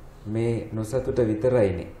සතුටින් මේ නොසතුට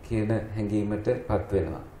විතරයිනේ කියන හැඟීමට පත්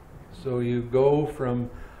වෙනවා. So you go from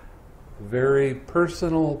very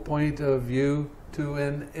personal point of view to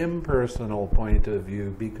an impersonal point of view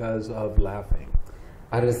because of laughing.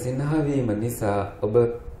 අර සිනහ වීම නිසා ඔබ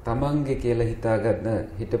තමන්ගේ කියලා හිතාගන්න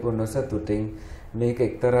හිතපු නොසතුටින් මේක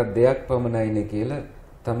එක්තරා දෙයක් පමණයිනේ කියලා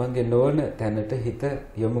තමන්ගේ නොවන තැනට හිත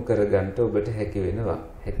යොමු කරගන්න ඔබට හැකි වෙනවා.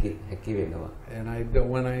 And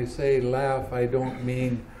when I say laugh, I don't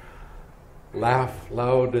mean laugh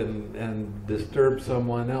loud and disturb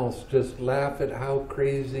someone else. Just laugh at how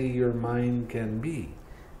crazy your mind can be.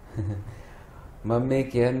 මම මේ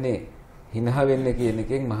කියන්නේ හිනහ වෙන්න කියන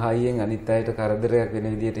එකෙන් මහායියෙන් අනිත් අයට කරදරයක් වෙන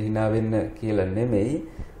විදිහට හිනා වෙන්න කියලා නෙමෙයි.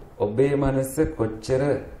 ඔබේ මනස කොච්චර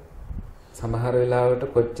සමහර වෙලාවට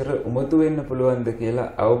කොච්චර උමතු වෙන්න පුළුවන්ද කියලා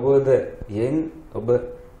අවබෝධයෙන් ඔබ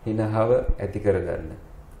හිනහව ඇති කරගන්න.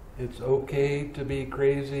 It's okay to be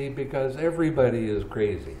crazy because everybody is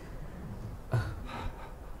crazy.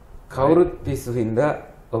 කවුරුත් පිස්සු හින්දා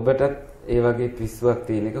ඔබටත් ඒ වගේ පිස්සුවක්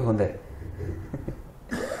තියෙන එක හොඳයි.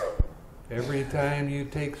 Every time you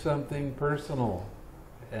take something personal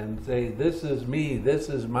and say this is me, this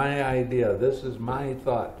is my idea, this is my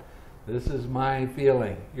thought, this is my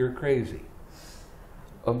feeling, you're crazy.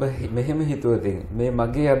 ඔබ මෙහෙම හිතුවොතින් මේ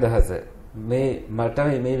මගේ අදහස මේ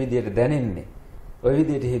මටයි මේ විදියට දැනෙන්නේ. ඔය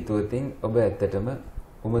විදියට හිතුවොතින් ඔබ ඇත්තටම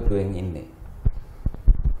උමතුවෙන් ඉන්නේ.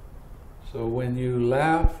 So when you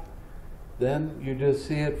laugh, then you just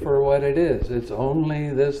see it for what it is. It's only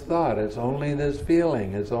this thought, it's only this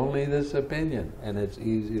feeling, it's only this opinion, and it's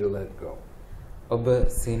easy to let go. ඔබ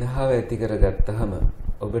සිනහව ඇති කරගත්තහම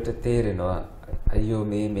ඔබට තේරෙනවා අයියෝ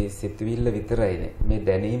මේ සිතුවිල්ල විතරයිනේ, මේ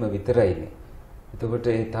දැනීම විතරයිනේ. එතකොට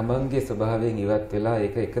ඒ තමන්ගේ ස්වභාවයෙන් ඉවත් වෙලා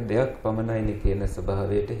ඒක එක දෙයක් පමණයිනේ කියන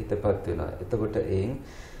ස්වභාවයට හිතපත් වෙනවා. එතකොට එයින්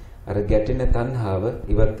අර ගැටෙන තණ්හාව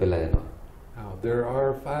ඉවත් වෙලා යනවා. Now there are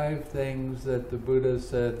 5 things that the Buddha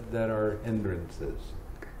said that are hindrances.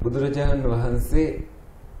 බුදුරජාණන් වහන්සේ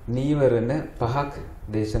නීවරණ 5ක්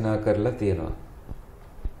දේශනා කරලා තියෙනවා.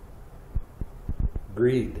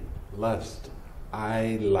 Greed, lust,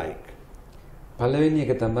 I like. පළවෙනි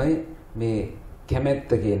එක තමයි මේ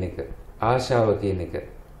කැමැත්ත කියන එක. ආශාව කියන එක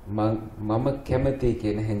මම කැමති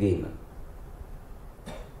කියන හැඟීම.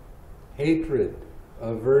 Hatred,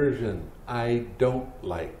 aversion, I don't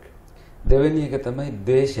like. දෙවෙනි එක තමයි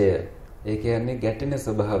ද්වේෂය. ඒ කියන්නේ ගැටෙන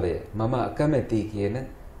ස්වභාවය. මම අකමැති කියන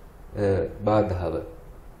බාධාව.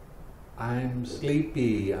 I'm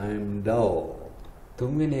sleepy, I'm dull.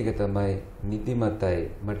 තුන්වෙනි එක තමයි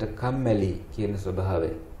නිදිමතයි මට කම්මැලි කියන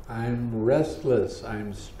ස්වභාවය. I'm restless,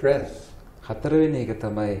 I'm stressed. හතරවෙනි එක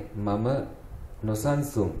තමයි මම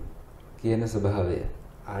නොසන්සුන් කියන ස්වභාවය.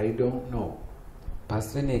 I don't know.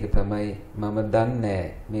 පස්වෙනි එක තමයි මම දන්නේ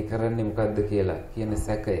මේ කරන්නේ මොකද්ද කියලා කියන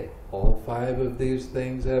සැකය. All 5 of these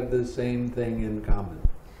things have the same thing in common.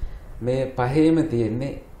 මේ පහේම තියෙන්නේ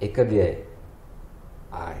එක දෙයයි.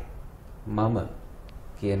 I. මම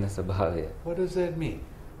කියන ස්වභාවය. What does that mean?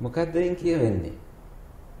 මොකක්ද එයින් කියවෙන්නේ?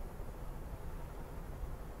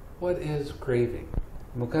 What is craving?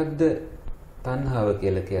 මොකක්ද තණ්හාව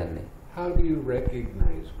කියලා කියන්නේ? How do you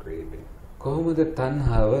recognize craving? කොහොමද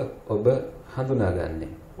තණ්හාව ඔබ හඳුනාගන්නේ?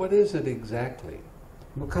 What is it exactly?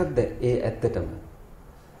 මොකක්ද ඒ ඇත්තටම?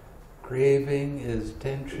 Craving is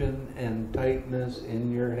tension and tightness in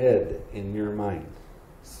your head, in your mind.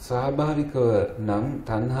 ස්වාභාවිකව නම්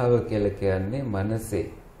තණ්හාව කියලා කියන්නේ මනසේ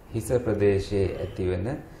හිස ප්‍රදේශයේ ඇතිවෙන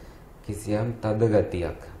කිසියම් තද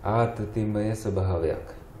ගතියක්, ආතතිමය ස්වභාවයක්.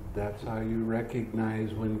 That's how you recognize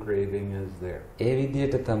when craving is there. ඒ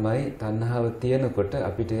විදිහට තමයි තණ්හාව තියෙනකොට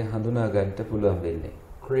අපිට හඳුනා ගන්නට පුළුවන් වෙන්නේ.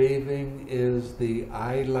 Craving is the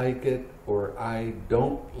I like it or I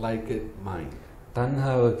don't like it mind.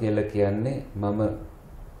 තණ්හාව කියලා කියන්නේ මම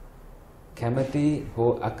කැමති හෝ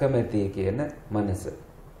අකමැති කියන මනස.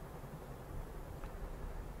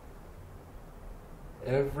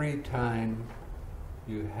 Every time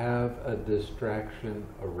you have a distraction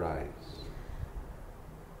arise,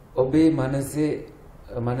 ඔබේ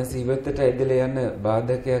මනස ඉවතට ඇදලා යන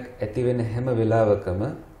බාධකයක් ඇති වෙන හැම වෙලාවකම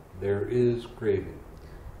there is craving.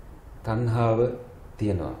 තණ්හාව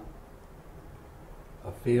තියෙනවා.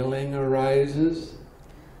 A feeling arises.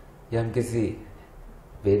 යම්කිසි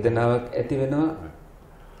වේදනාවක් ඇති වෙනවා.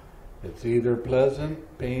 It's either pleasant,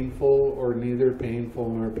 painful, or neither painful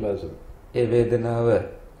nor pleasant. ඒ වේදනාව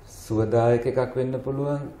සුවදායක එකක් වෙන්න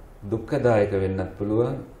පුළුවන්, දුක්ඛදායක වෙන්නත්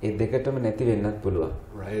පුළුවන්, ඒ දෙකටම නැති වෙන්නත් පුළුවන්.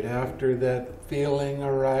 Right after that feeling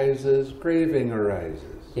arises, craving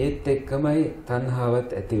arises. ඒත් එක්කමයි තණ්හාවත්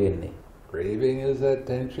ඇති වෙන්නේ. Craving is that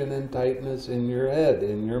tension and tightness in your head,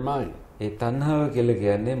 in your mind. ඒ තණ්හාව කියලා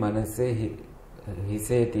කියන්නේ මනසේ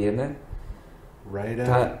හිසේ තියෙන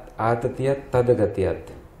ආතතියත් තද ගතියත්.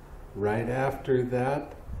 Right after that,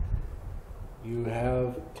 you have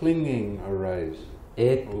clinging arise.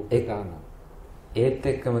 ඒත්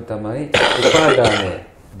එක්කම තමයි උපාදානය,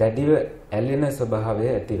 දැඩිව ඇලෙන ස්වභාවය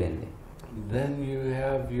ඇති වෙන්නේ. Then you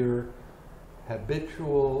have your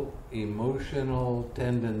habitual emotional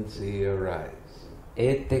tendency arise.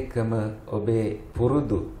 ඒත් එක්කම ඔබේ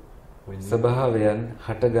පුරුදු ස්වභාවයන්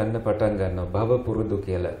හටගන්න පටන් ගන්නවා. භව පුරුදු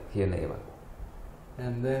කියලා කියන ඒවා.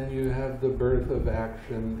 And then you have the birth of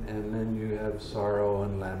action, and then you have sorrow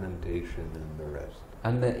and lamentation and the rest.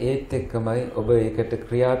 අන්න ඒත් එක්කමයි ඔබ ඒකට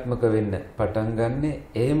ක්‍රියාත්මක වෙන්න පටන් ගන්නෙ.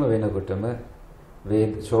 එහෙම වෙනකොටම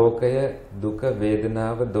ශෝකය, දුක,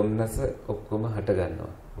 වේදනාව, දුම්නස ඔක්කොම හට ගන්නවා.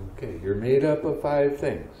 Okay, you're made up of 5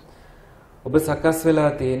 things. ඔබ සකස් වෙලා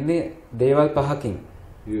තියෙන්නේ දේවල් පහකින්.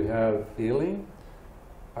 You have feeling.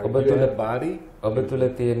 ඔබ You have body. ඔබ තුල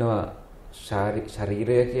තියෙනවා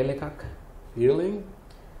ශරීරය කියලා එකක්. Feeling.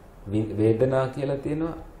 වේදනා කියලා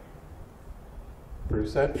තියෙනවා.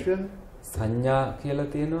 Perception. සංඥා කියලා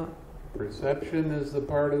තියෙනවා. Perception is the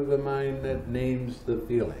part of the mind that names the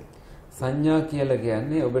feeling. සංඥා කියලා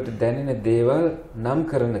කියන්නේ ඔබට දැනෙන දේවල් නම්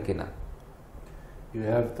කරන කෙනා. You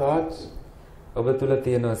have thoughts. ඔබ තුල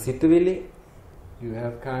තියෙනවා සිතුවිලි. You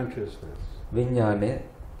have consciousness. විඥානය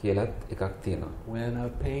කියලාත් එකක් තියෙනවා. When a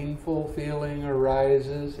painful feeling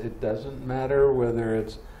arises, it doesn't matter whether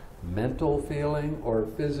it's mental feeling or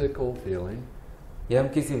physical feeling. යම්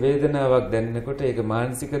කිසි වේදනාවක් දැනෙනකොට ඒක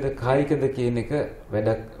මානසිකද කායිකද කියන එක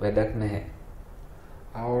වැඩක් නැහැ.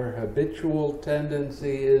 Our habitual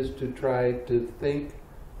tendency is to try to think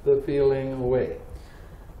the feeling away.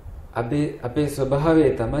 අපේ ස්වභාවය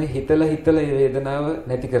තමයි හිතලා ඒ වේදනාව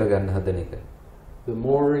නැති කරගන්න හදන එක. The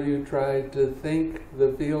more you try to think the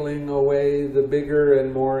feeling away, the bigger and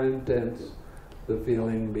more intense the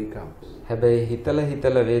feeling becomes. හැබැයි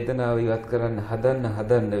හිතලා වේදනාව ඉවත් කරන්න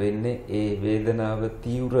හදන්න වෙන්නේ ඒ වේදනාව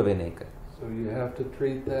තීව්‍ර වෙන එක. So you have to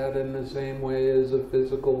treat that in the same way as a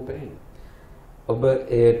physical pain. ඔබ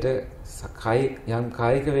ඒට යම්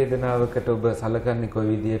කායික වේදනාවකට ඔබ සලකන්නේ කොයි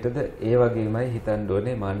විදිහටද ඒ වගේමයි හිතන්න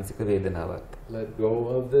ඕනේ මානසික වේදනාවත්. Let go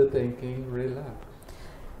of the thinking, relax.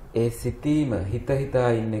 ඒ සිතීම හිතා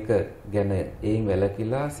ඉන්න එක ගැන ඒන්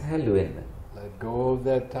වැළකීලා සැහැල්ලු වෙන්න. Let go of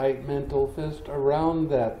that tight mental fist around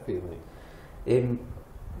that feeling. ඒ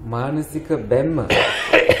මානසික බැම්ම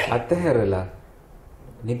අතහැරලා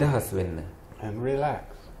නිදහස් වෙන්න. And relax.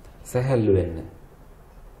 සැහැල්ලු වෙන්න.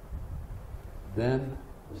 Then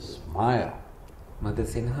smile. මද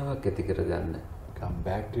සිනහවක් ඇති කරගන්න. Come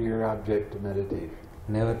back to your object of meditation.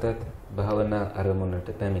 නැවතත් භාවනා අරමුණට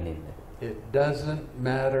පැමිණෙන්න. It doesn't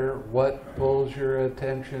matter what pulls your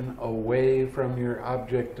attention away from your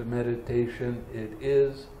object of meditation, it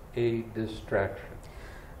is a distraction.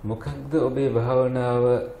 මොකක්ද ඔබේ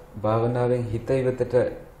භාවනාවෙන් හිත ඉවතට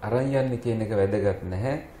අරන් යන්නේ කියන එක වැදගත්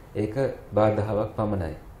නැහැ. ඒක බාධාවක්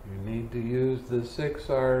පමණයි. You need to use the 6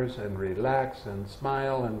 R's and relax and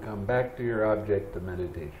smile and come back to your object of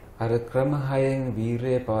meditation. අර ක්‍රම 6න්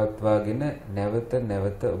වීරය පවත්වාගෙන නැවත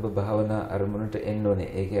නැවත ඔබ භාවනා අරමුණට එන්න ඕනේ.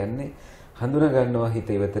 ඒ කියන්නේ හඳුනා ගන්නවා හිත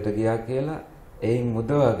ඉවතට ගියා කියලා, එයින්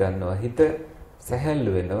මුදවා ගන්නවා හිත,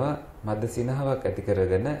 සැහැල්ලු වෙනවා, මද සිනහවක් ඇති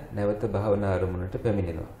කරගෙන නැවත භාවනා අරමුණට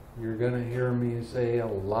පැමිණෙනවා. You're going to hear me say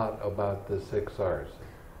a lot about the 6 R's.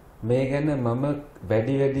 මේ ගැන මම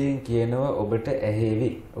වැඩියෙන් කියනවා ඔබට ඇහෙවි,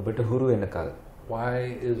 ඔබට හුරු වෙනකල්. Why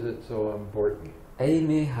is it so important? ඇයි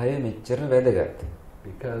මේ 6 මෙච්චර වැදගත්?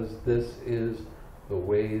 Because this is the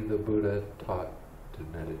way the Buddha taught to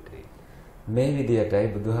meditate. මේ විදියටයි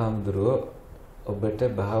බුදුහාමුදුරුවෝ ඔබට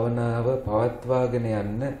භාවනාව පවත්වාගෙන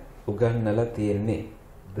යන්න උගන්වලා තියෙන්නේ.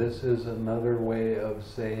 This is another way of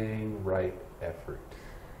saying right effort.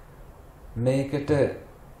 මේකට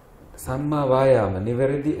සම්මා වායාම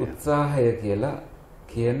නිවැරදි උත්සාහය කියලා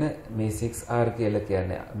කියන මේ 6R කියලා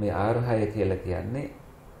කියන්නේ මේ R6 කියලා කියන්නේ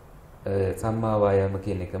සම්මා වායාම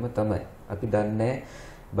කියන එකම තමයි. අපි දන්නේ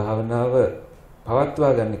භාවනාව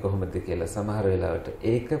පවත්වා ගන්න කොහොමද කියලා සමහර වෙලාවට.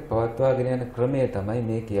 ඒක පවත්වාගෙන යන ක්‍රමය තමයි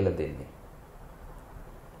මේ කියලා දෙන්නේ.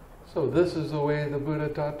 So this is the way the Buddha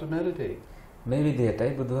taught to meditate. මේ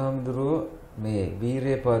විදියටයි බුදුහාමුදුරුවෝ මේ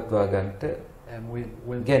වීරිය පවත්වා ගන්නට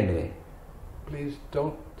ගෙන්නුවේ. Please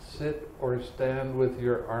don't sit or stand with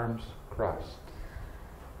your arms crossed.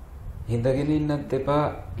 හිඳගෙන ඉන්නත් එපා,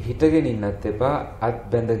 හිටගෙන ඉන්නත් එපා, අත්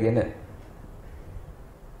බැඳගෙන.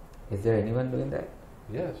 Is there anyone doing that?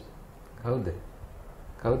 Yes. කවුද?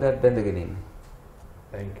 කවුද අත් බැඳගෙන ඉන්නේ?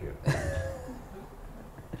 Thank you.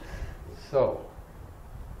 So,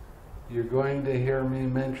 you're going to hear me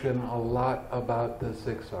mention a lot about the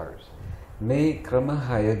 6 R's. මේ ක්‍රම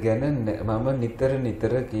 6 ගැන මම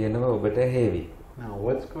නිතර කියනවා ඔබට හේවි. Now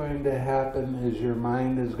what's going to happen is your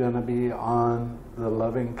mind is going to be on the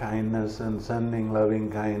loving kindness and sending loving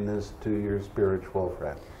kindness to your spiritual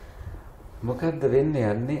friend. මොකද්ද වෙන්නේ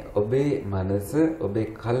යන්නේ ඔබේ මනස ඔබේ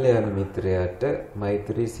කල්යාණ මිත්‍රයාට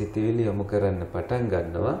මෛත්‍රී සිතවිලි යොමු කරන්න පටන්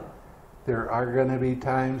ගන්නවා. There are going to be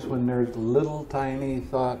times when there's little tiny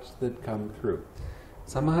thoughts that come through.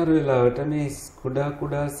 සමහර වෙලාවට මේ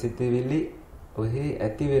කුඩා සිතවිලි ඔහි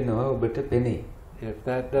ඇති වෙනවා ඔබට පෙනේ. If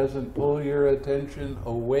that doesn't pull your attention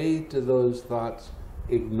away to those thoughts,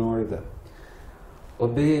 ignore them.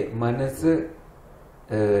 ඔබේ මනස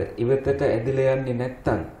ඉවතට ඇදලා යන්නේ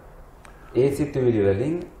නැත්තම් ඒ සිතවිලි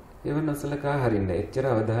වලින් ඒව නොසලකා හරින්න. එච්චර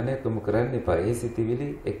අවධානයක් යොමු කරන්න එපා. ඒ සිතවිලි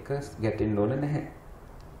එක්ක ගැටෙන්න ඕන නැහැ.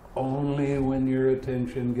 Only when your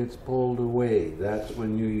attention gets pulled away, that's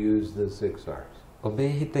when you use the 6 R's. ඔබේ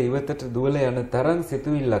හිත ඉවතට දුවලා යන තරම්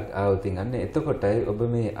සිතුවිල්ලක් ආවොතින් අන්න එතකොටයි ඔබ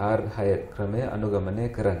මේ R6 ක්‍රමය අනුගමනය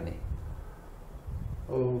කරන්නේ.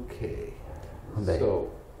 Okay. හොඳයි. So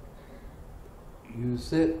you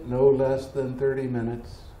sit no less than 30 minutes.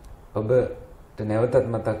 ඔබට නැවතත්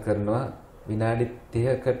මතක් කරනවා විනාඩි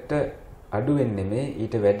 30කට අඩු වෙන්නේ මේ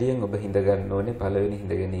ඊට වැඩියෙන් ඔබ හිඳ ගන්න ඕනේ පළවෙනි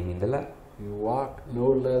හිඳ ගැනීම ඉඳලා. You walk no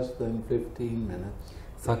less than 15 minutes.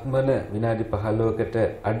 සක්මන විනාඩි 15කට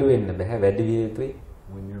අඩු වෙන්න බෑ වැඩි විය යුතුයි.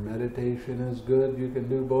 When your meditation is good, you can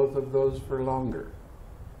do both of those for longer.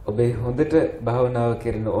 ඔබේ හොඳට භාවනාව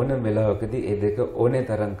කරන ඕනම වෙලාවකදී ඒ දෙක ඕනේ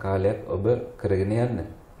තරම් කාලයක් ඔබ කරගෙන යන්න.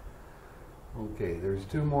 Okay, there's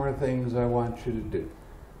 2 more things I want you to do.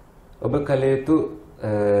 ඔබ කල යුතු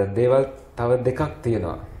දේවල් තව දෙකක්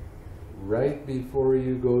තියෙනවා. Right before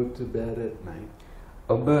you go to bed at night.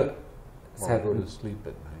 ඔබ go to sleep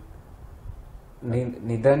at night.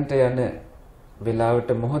 නිදන්ට යන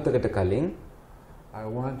වෙලාවට මොහොතකට කලින් I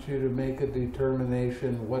want you to make a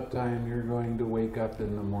determination what time you're going to wake up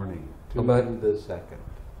in the morning. To the second.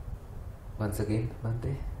 Once again,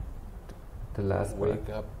 Bhante. The last wake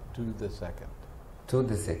up to the second. To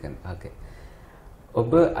the second. Okay.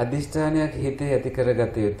 ඔබ අදිෂ්ඨානයක් හිතේ ඇති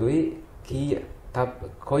කරගත යුතුයි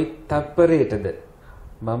කොයි තප්පරයටද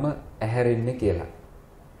මම ඇහැරෙන්නේ කියලා.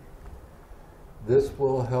 This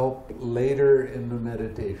will help later in the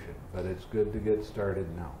meditation, but it's good to get started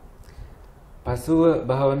now. පසුව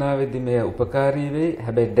භාවනාවේදී මේ උපකාරී වෙයි.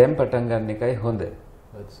 හැබැයි දැන් පටන් ගන්න එකයි හොඳ.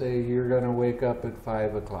 Let's say you're going to wake up at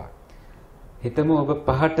 5 o'clock. හිතමු ඔබ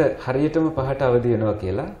පහට හරියටම පහට අවදි වෙනවා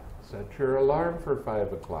කියලා. Set your alarm for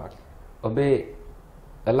 5 o'clock. ඔබේ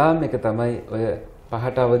alarm එක තමයි ඔය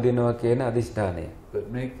පහට අවදි වෙනවා කියන අදිෂ්ඨානය.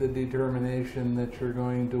 But make the determination that you're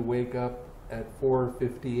going to wake up at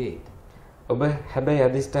 4:58. ඔබ හැබැයි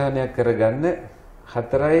අදිෂ්ඨානයක් කරගන්න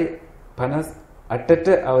 4:58ට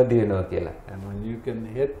අවදි වෙනවා කියලා. And when you can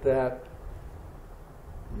hit that,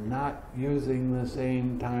 not using the same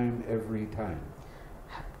time every time.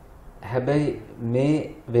 හැබැයි මේ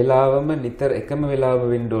වෙලාවම නිතර එකම වෙලාව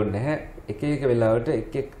වෙන්න ඕනේ නැහැ. එක එක වෙලාවට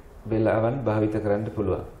එක එක වෙලාවන් භාවිත කරන්න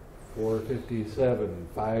පුළුවන්. 4:57,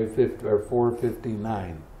 5:50 or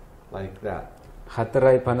 4:59 like that.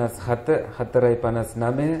 4:57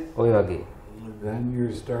 4:59 ඔය වගේ. Then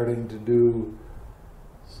you're starting to do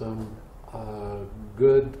some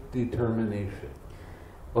good determination.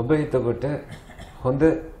 ඔබ එතකොට හොඳ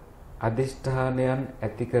අදිෂ්ඨානයන්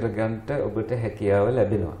ඇති කරගන්නට ඔබට හැකියාව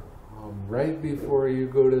ලැබෙනවා. Right before you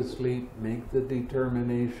go to sleep, make the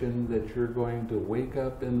determination that you're going to wake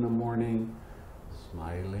up in the morning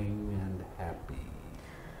smiling and happy.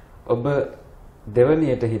 ඔබ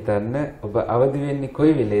දෙවනියට හිතන්න ඔබ අවදි වෙන්නේ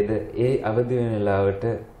කොයි වෙලේද? ඒ අවදි වෙන වෙලාවට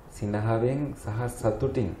සිනහවෙන් සහ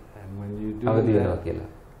සතුටින් අවදි වෙනවා කියලා.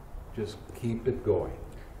 Just keep it going.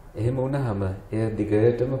 එහෙම වුණාම එය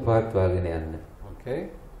දිගටම පවත්වාගෙන යන්න. Okay?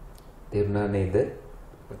 තේරුණා නේද?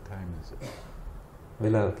 What time is it?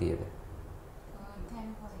 වෙලාව කීයද?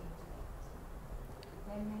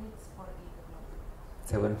 10 minutes for 8 o'clock.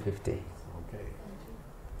 7:50. Okay.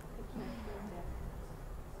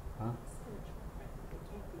 Huh?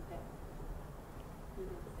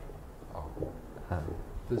 Oh.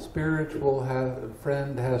 The spiritual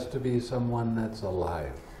friend has to be someone that's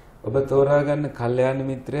alive. ඔබ තෝරා ගන්න කල්යාණ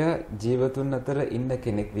මිත්‍රයා ජීවතුන් අතර ඉන්න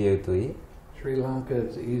කෙනෙක් විය යුතුයි. Sri Lanka,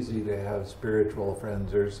 it's easy to have spiritual friends.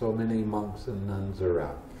 There's so many monks and nuns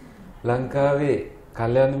around. ලංකාවේ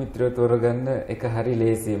කල්යාණ මිත්‍රයෝ තෝරගන්න එක හරි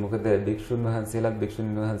ලේසියි. මොකද භික්ෂුන් වහන්සේලාත්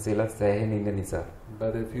භික්ෂුණීන් වහන්සේලාත් සෑහෙන ඉන්න නිසා.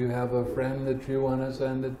 But if you have a friend that you want to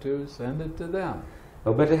send it to them.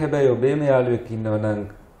 ඔබට හැබැයි ඔබේම යාළුවෙක් ඉන්නවා නම්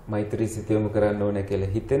මෛත්‍රී සිත යොමු කරන්න ඕනේ කියලා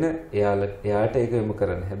හිතෙන එයාට ඒක යොමු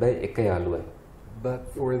කරන්න. හැබැයි එක යාළුවයි. But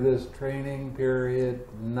for this training period,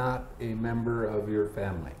 not a member of your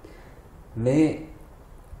family. මේ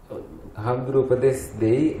හම්දුරු උපදේශ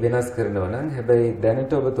දෙයි වෙනස් කරනවා නම් හැබැයි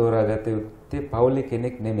දැනට ඔබ තෝරාගත යුත්තේ පවුලේ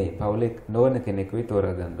කෙනෙක් නෙමෙයි. පවුලේ නොවන කෙනෙකුයි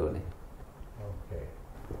තෝරා ගන්න ඕනේ. Okay.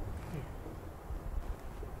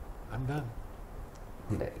 I'm done.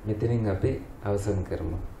 මෙතනින් අපි අවසන්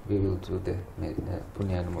කරමු. We will do the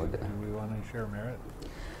පුණ්‍යානුමෝදනා. And we want to share merit.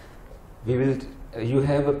 You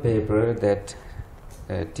have a paper that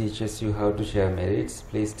teaches you how to share merits.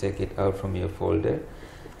 Please take it out from your folder.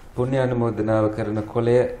 පුණ්‍යානුමෝදනාව කරන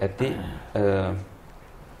කොලය ඇති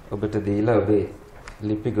ඔබට දීලා ඔබේ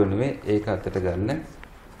ලිපි ගොනුවේ ඒක අතට ගන්න.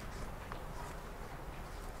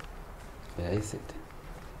 Where is it?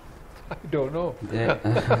 I don't know. Yeah.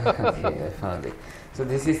 Okay, I found it. So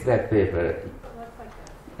this is that paper.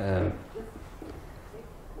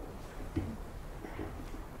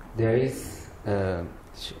 There is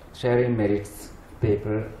sharing merits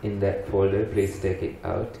paper in that folder. Please take it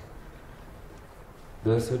out.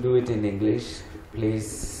 Those who do it in English, please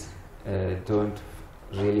don't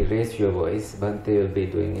really raise your voice. Bhante will be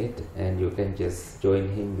doing it, and you can just join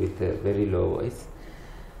him with a very low voice.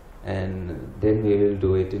 And then we will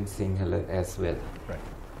do it in Sinhala as well. Right.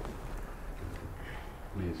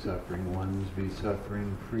 May suffering ones be suffering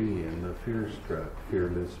free, and the fear-struck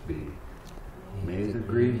fearless be. May the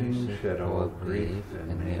grieving shed all grief, and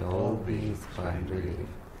may all beings find relief.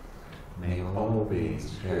 May all beings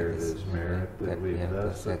share this merit that we have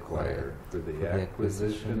thus acquired for the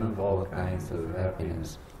acquisition of all kinds of happiness.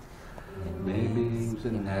 May beings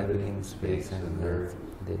inhabiting space and earth,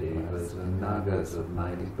 devas and nagas of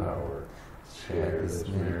mighty power, share this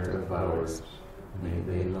merit of ours. May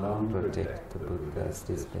they long protect the Buddha's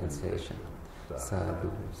dispensation. Sadhu,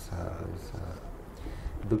 sadhu, sadhu.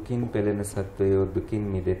 Dukin pelena sattvayo dukin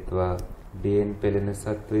midetva, bien pelena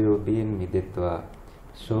sattvayo bien midetva.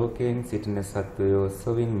 ශෝකයෙන් සිටින සත්වයෝ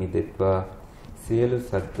සොවින් මිදෙත්වා සියලු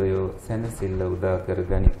සත්වයෝ සැනසෙල්ල උදා කර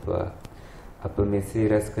ගනිත්වා අප මෙසේ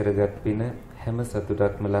රැස් කරගත් පින හැම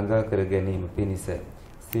සතුටක්ම ළඟා කර ගැනීම පිණිස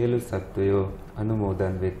සියලු සත්වයෝ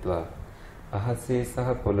අනුමෝදන් වෙත්වා අහසේ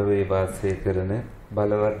සහ පොළොවේ වාසය කරන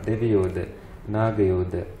බලවත් දෙවියෝද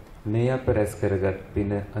නාගයෝද මේ අප රැස් කරගත්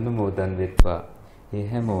පින අනුමෝදන් වෙත්වා ඒ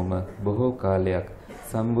හැමෝම බොහෝ කාලයක්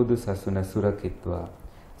සම්බුදු සසුන සුරකිත්වා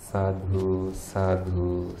Sadhu, sadhu,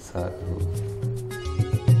 sadhu.